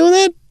doing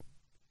that.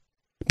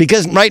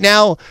 Because right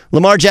now,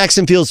 Lamar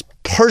Jackson feels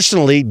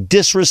personally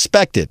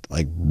disrespected.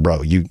 Like,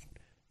 bro, you're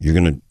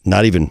going to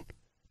not even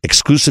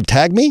exclusive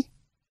tag me?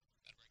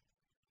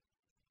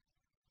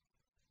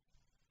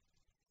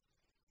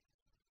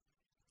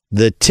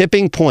 The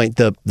tipping point,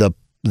 the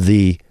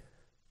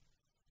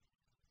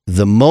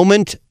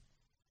moment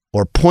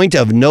or point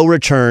of no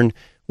return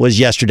was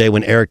yesterday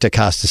when Eric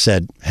DaCosta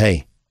said,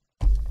 hey,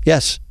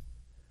 yes,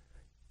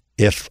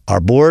 if our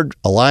board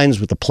aligns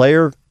with the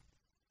player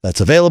that's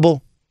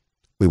available,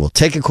 we will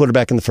take a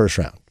quarterback in the first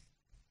round.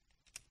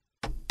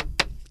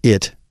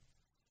 It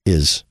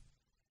is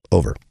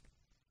over.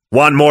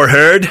 Want more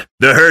Herd?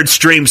 The Herd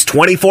streams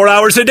 24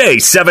 hours a day,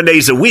 7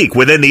 days a week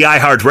within the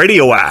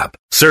iHeartRadio app.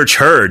 Search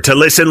Herd to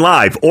listen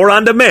live or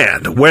on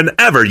demand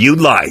whenever you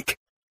like.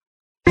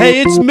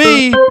 Hey, it's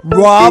me,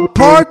 Rob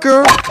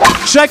Parker.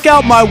 Check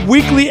out my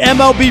weekly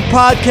MLB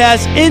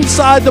podcast,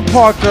 Inside the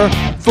Parker,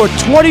 for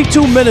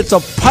 22 minutes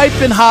of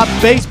piping hot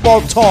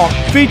baseball talk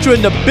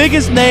featuring the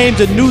biggest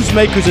names and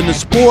newsmakers in the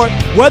sport.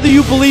 Whether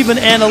you believe in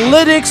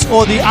analytics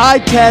or the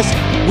eye test,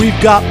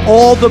 we've got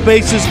all the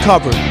bases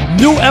covered.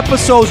 New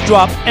episodes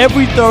drop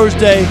every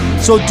Thursday,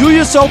 so do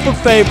yourself a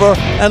favor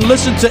and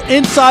listen to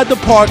Inside the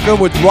Parker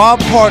with Rob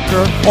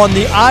Parker on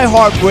the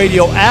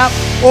iHeartRadio app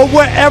or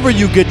wherever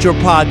you get your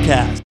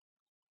podcast.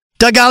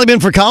 Doug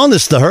Gottlieb for Colin.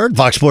 This is The Herd,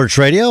 Fox Sports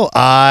Radio,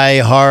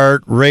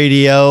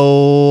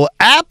 iHeartRadio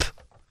app.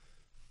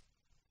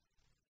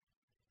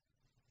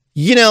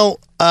 You know,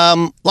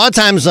 a lot of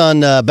times on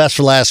Best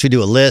for Last, we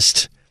do a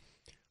list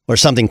or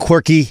something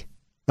quirky,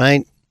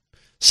 right?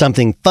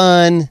 Something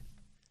fun.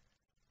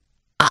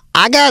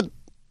 I got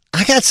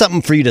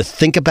something for you to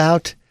think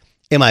about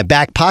in my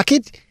back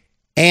pocket,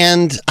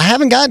 and I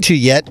haven't gotten to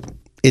yet.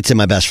 It's in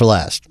my Best for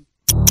Last.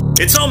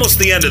 It's almost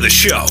the end of the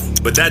show,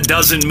 but that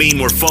doesn't mean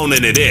we're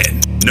phoning it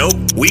in.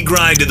 Nope, we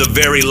grind to the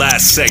very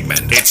last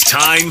segment. It's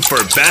time for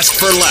Best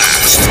for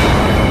Last.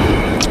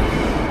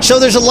 So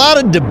there's a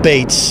lot of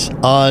debates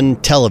on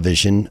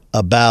television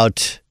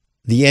about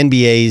the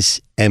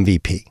NBA's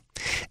MVP.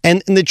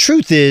 And the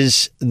truth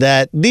is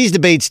that these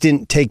debates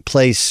didn't take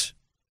place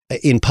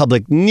in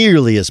public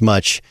nearly as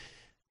much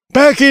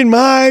back in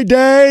my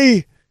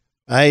day.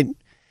 Right?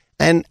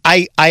 And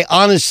I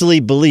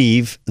honestly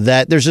believe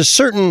that there's a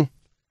certain,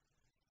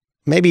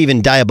 maybe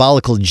even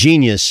diabolical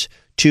genius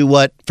to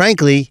what,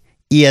 frankly,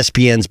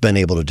 ESPN's been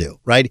able to do,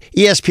 right?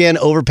 ESPN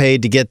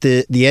overpaid to get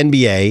the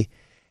NBA,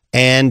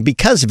 and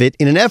because of it,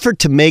 in an effort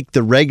to make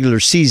the regular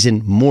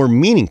season more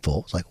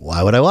meaningful, it's like,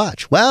 why would I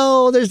watch?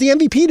 Well, there's the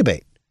MVP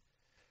debate.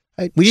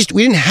 Right? We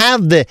didn't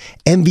have the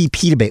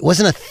MVP debate. It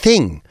wasn't a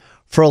thing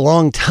for a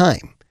long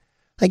time.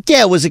 Like,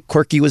 yeah, was it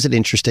quirky? Was it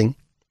interesting?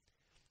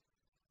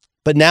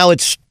 But now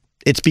it's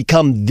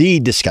become the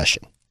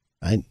discussion,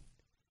 right? I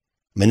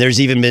mean, there's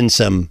even been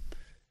some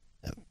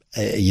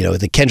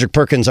the Kendrick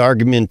Perkins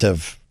argument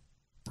of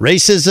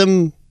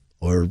racism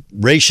or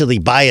racially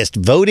biased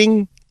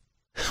voting,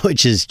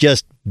 which is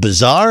just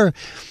bizarre.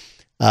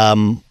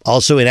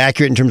 Also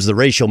inaccurate in terms of the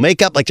racial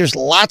makeup. Like, there's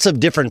lots of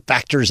different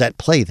factors at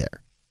play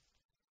there.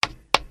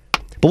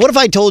 But what if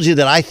I told you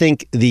that I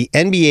think the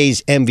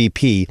NBA's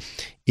MVP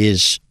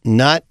is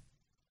not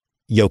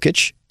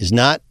Jokic, is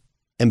not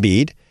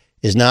Embiid,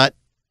 is not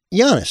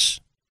Giannis?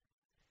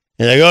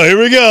 And I go, here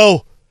we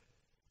go.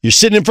 You're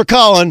sitting in for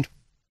Colin.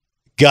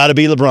 Got to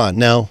be LeBron.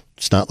 No,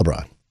 it's not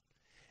LeBron.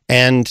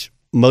 And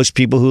most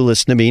people who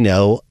listen to me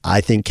know I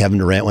think Kevin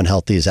Durant, when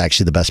healthy, is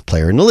actually the best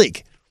player in the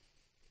league.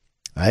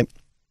 All right?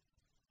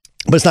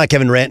 But it's not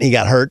Kevin Durant. He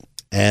got hurt.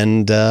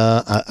 And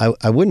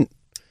I wouldn't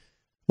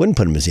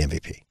put him as the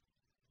MVP.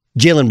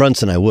 Jalen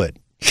Brunson, I would.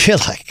 You're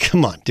like,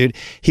 come on, dude.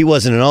 He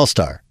wasn't an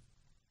all-star.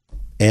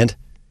 And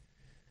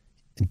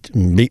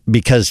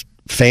because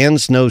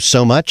fans know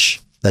so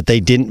much that they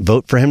didn't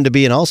vote for him to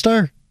be an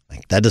all-star?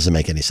 Like, that doesn't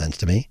make any sense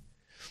to me.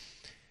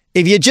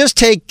 If you just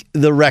take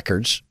the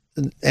records,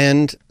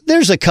 and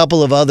there's a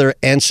couple of other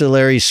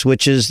ancillary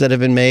switches that have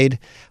been made,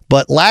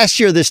 but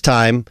last year this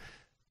time,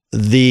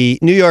 the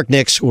New York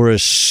Knicks were a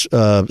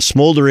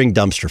smoldering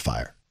dumpster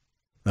fire,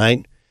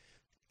 right?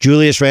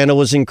 Julius Randle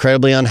was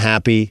incredibly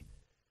unhappy.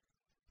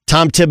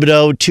 Tom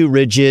Thibodeau, too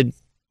rigid,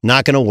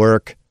 not going to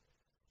work.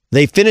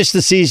 They finished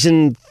the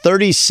season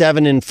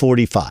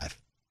 37-45.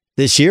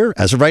 This year,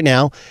 as of right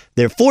now,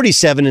 they're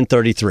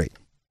 47-33.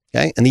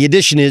 Okay, and the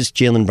addition is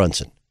Jalen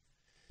Brunson.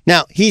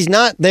 Now, he's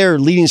not their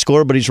leading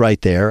scorer, but he's right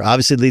there.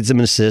 Obviously leads them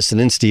in assists and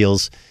in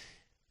steals.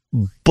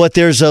 But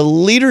there's a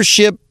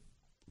leadership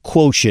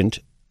quotient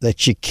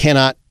that you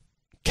cannot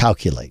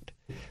calculate.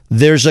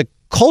 There's a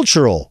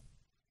cultural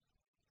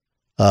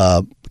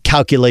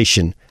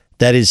calculation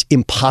that is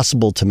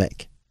impossible to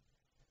make.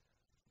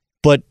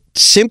 But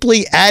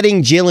simply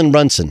adding Jalen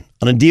Brunson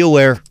on a deal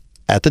where,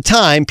 at the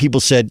time, people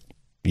said,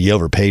 you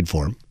overpaid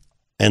for him,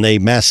 and they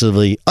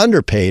massively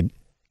underpaid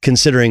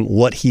considering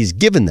what he's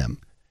given them,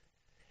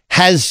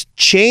 has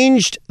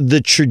changed the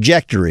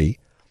trajectory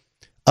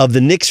of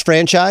the Knicks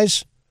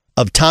franchise,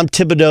 of Tom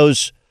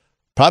Thibodeau's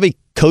probably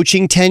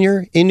coaching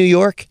tenure in New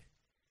York,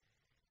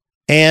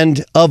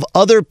 and of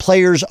other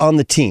players on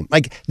the team.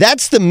 Like,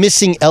 that's the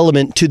missing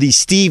element to the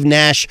Steve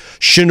Nash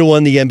shouldn't have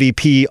won the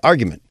MVP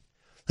argument.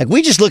 Like,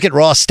 we just look at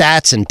raw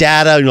stats and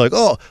data, and you're like,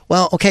 oh,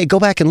 well, okay, go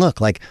back and look.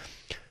 Like,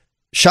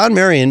 Sean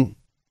Marion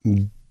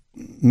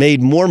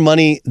made more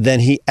money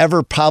than he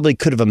ever probably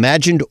could have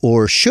imagined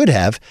or should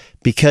have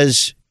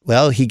because,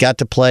 well, he got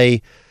to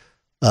play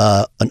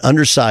an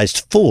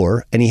undersized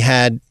 4, and he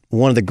had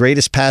one of the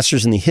greatest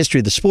passers in the history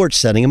of the sport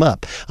setting him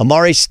up.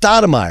 Amare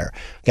Stoudemire,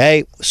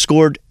 okay,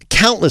 scored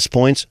countless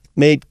points,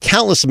 made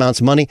countless amounts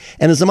of money.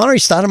 And is Amare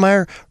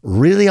Stoudemire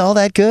really all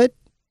that good?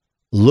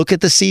 Look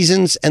at the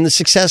seasons and the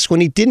success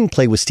when he didn't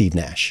play with Steve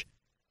Nash.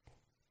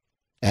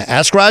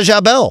 Ask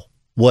Raja Bell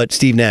what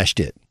Steve Nash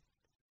did.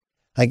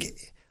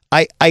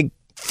 I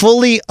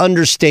fully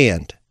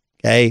understand,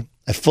 okay?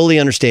 I fully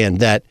understand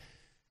that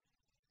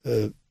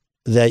that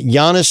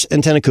Giannis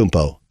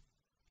Antetokounmpo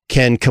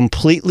can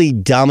completely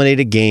dominate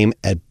a game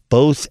at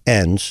both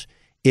ends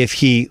if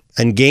he,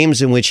 in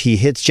games in which he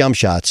hits jump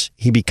shots,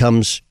 he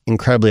becomes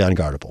incredibly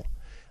unguardable.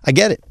 I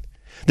get it.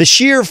 The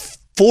sheer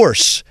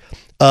force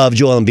of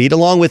Joel Embiid,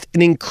 along with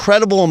an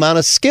incredible amount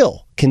of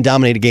skill, can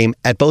dominate a game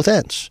at both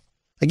ends.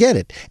 I get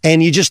it.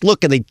 And you just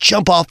look and they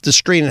jump off the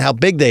screen and how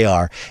big they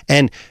are.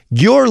 And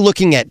you're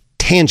looking at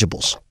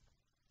tangibles.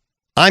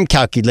 I'm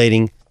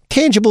calculating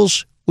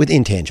tangibles with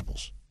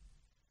intangibles.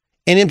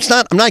 And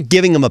I'm not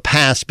giving him a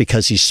pass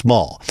because he's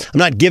small. I'm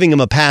not giving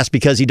him a pass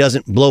because he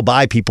doesn't blow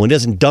by people and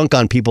doesn't dunk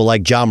on people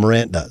like John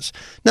Morant does.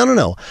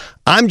 No.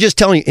 I'm just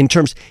telling you in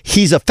terms,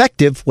 he's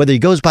effective whether he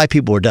goes by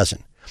people or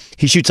doesn't.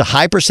 He shoots a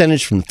high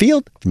percentage from the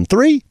field, from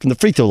 3, from the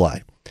free throw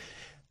line.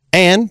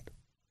 And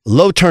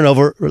low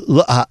turnover,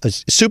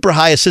 super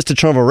high assist to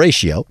turnover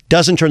ratio,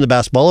 doesn't turn the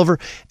basketball over,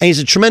 and he's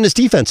a tremendous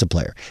defensive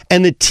player.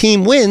 And the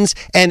team wins,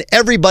 and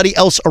everybody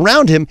else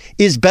around him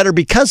is better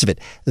because of it.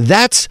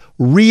 That's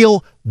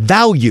real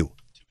value.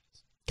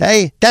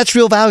 Okay? That's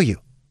real value.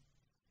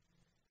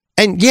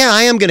 And yeah,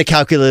 I am going to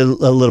calculate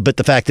a little bit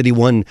the fact that he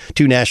won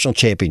 2 national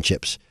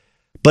championships.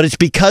 But it's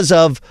because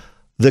of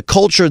the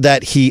culture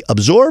that he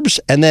absorbs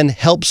and then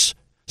helps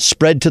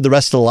spread to the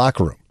rest of the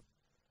locker room.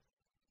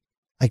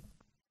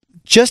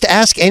 Just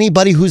ask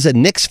anybody who's a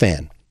Knicks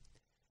fan.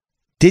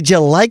 Did you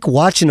like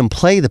watching him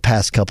play the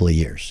past couple of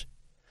years?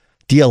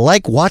 Do you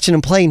like watching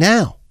him play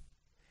now?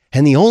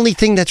 And the only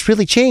thing that's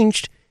really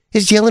changed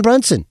is Jalen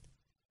Brunson.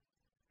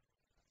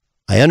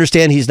 I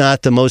understand he's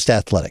not the most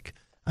athletic.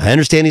 I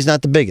understand he's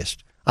not the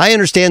biggest. I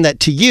understand that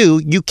to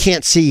you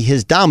can't see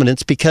his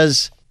dominance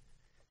because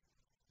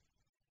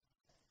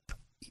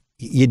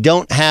you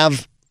don't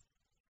have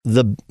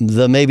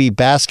the maybe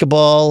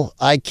basketball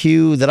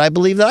IQ that I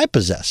believe that I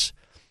possess.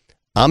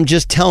 I'm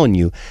just telling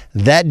you,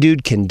 that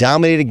dude can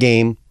dominate a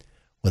game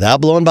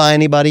without blowing by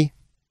anybody,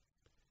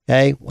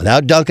 okay?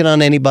 Without dunking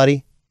on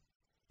anybody.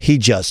 He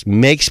just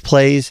makes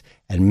plays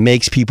and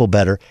makes people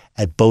better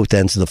at both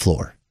ends of the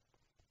floor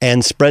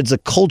and spreads a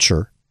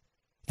culture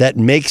that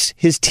makes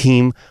his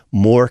team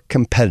more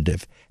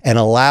competitive and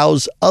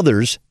allows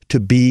others to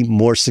be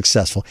more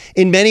successful.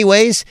 In many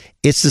ways,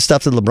 it's the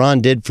stuff that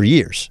LeBron did for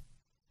years.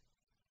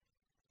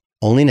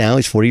 Only now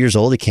he's 40 years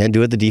old. He can't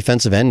do it at the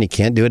defensive end. And he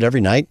can't do it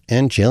every night.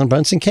 And Jalen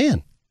Brunson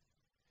can.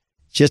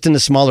 Just in a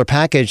smaller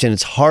package, and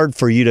it's hard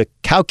for you to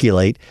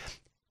calculate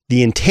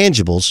the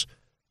intangibles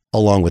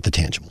along with the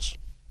tangibles.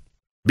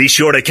 Be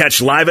sure to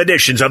catch live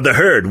editions of The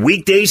Herd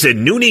weekdays at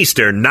noon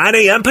Eastern, 9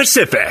 a.m.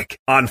 Pacific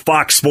on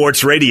Fox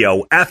Sports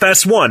Radio,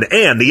 FS1,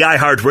 and the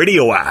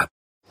iHeartRadio app.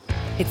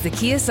 It's the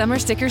Kia Summer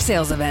Sticker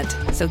Sales Event,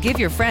 so give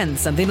your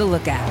friends something to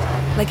look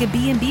at, like a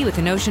B&B with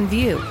an ocean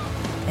view,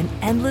 an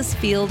endless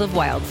field of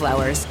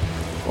wildflowers,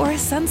 or a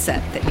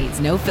sunset that needs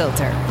no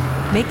filter.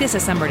 Make this a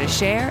summer to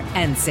share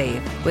and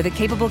save with a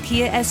capable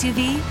Kia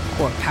SUV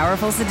or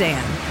powerful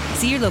sedan.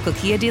 See your local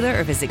Kia dealer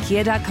or visit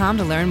kia.com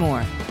to learn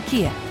more.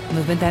 Kia,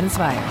 movement that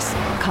inspires.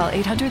 Call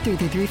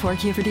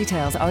 800-3334-KIA for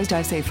details. Always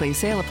drive safely.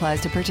 Sale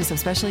applies to purchase of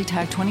specially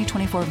tagged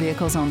 2024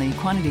 vehicles only.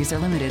 Quantities are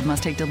limited.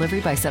 Must take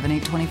delivery by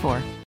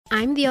 7/8/24.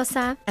 I'm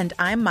Diosa. And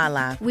I'm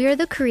Mala. We are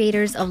the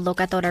creators of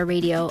Locatora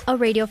Radio, a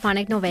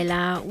radiophonic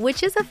novela,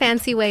 which is a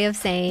fancy way of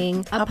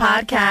saying a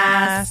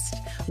podcast.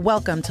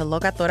 Welcome to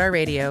Locatora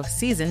Radio,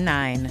 Season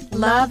 9.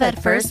 Love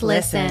at first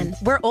listen.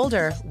 We're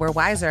older, we're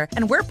wiser,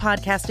 and we're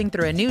podcasting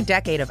through a new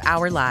decade of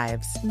our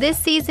lives. This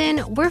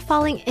season, we're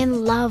falling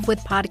in love with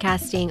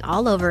podcasting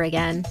all over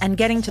again. And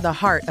getting to the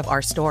heart of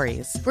our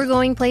stories. We're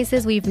going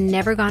places we've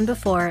never gone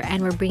before,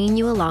 and we're bringing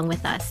you along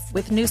with us.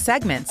 With new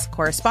segments,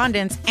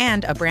 correspondence,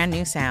 and a brand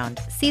new sound.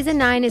 Season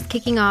 9 is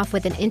kicking off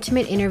with an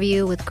intimate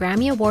interview with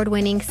Grammy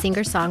Award-winning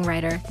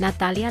singer-songwriter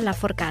Natalia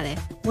Lafourcade.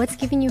 What's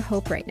giving you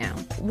hope right now?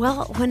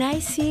 Well, when I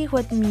see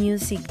what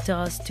music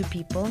does to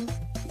people,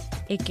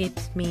 it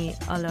gives me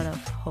a lot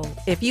of hope.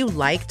 If you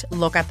liked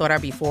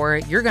Locatora before,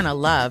 you're going to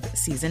love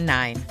Season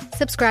 9.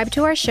 Subscribe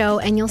to our show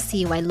and you'll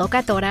see why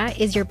Locatora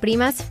is your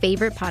prima's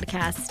favorite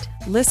podcast.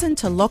 Listen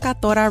to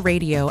Locatora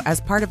Radio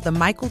as part of the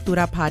My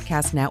Cultura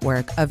Podcast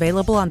Network,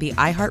 available on the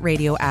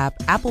iHeartRadio app,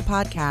 Apple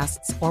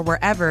Podcasts, or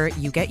wherever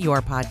you get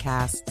your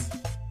podcasts.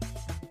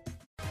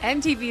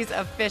 MTV's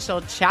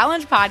official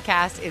Challenge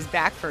podcast is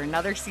back for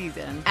another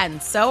season. And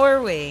so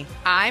are we.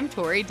 I'm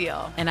Tori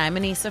Deal. And I'm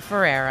Anissa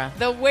Ferreira.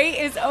 The wait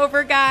is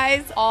over,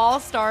 guys. All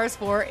Stars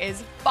 4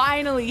 is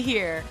finally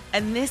here.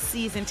 And this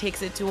season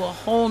takes it to a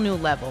whole new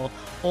level.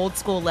 Old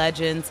school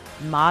legends,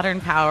 modern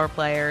power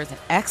players, and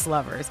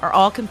ex-lovers are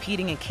all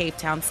competing in Cape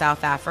Town,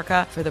 South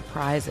Africa for the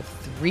prize of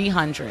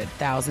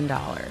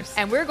 $300,000.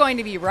 And we're going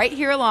to be right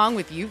here along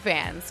with you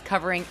fans,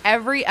 covering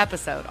every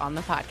episode on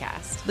the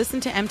podcast. Listen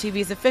to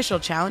MTV's official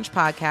Challenge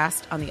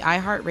podcast on the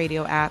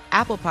iHeartRadio app,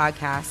 Apple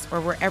Podcasts,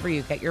 or wherever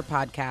you get your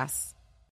podcasts.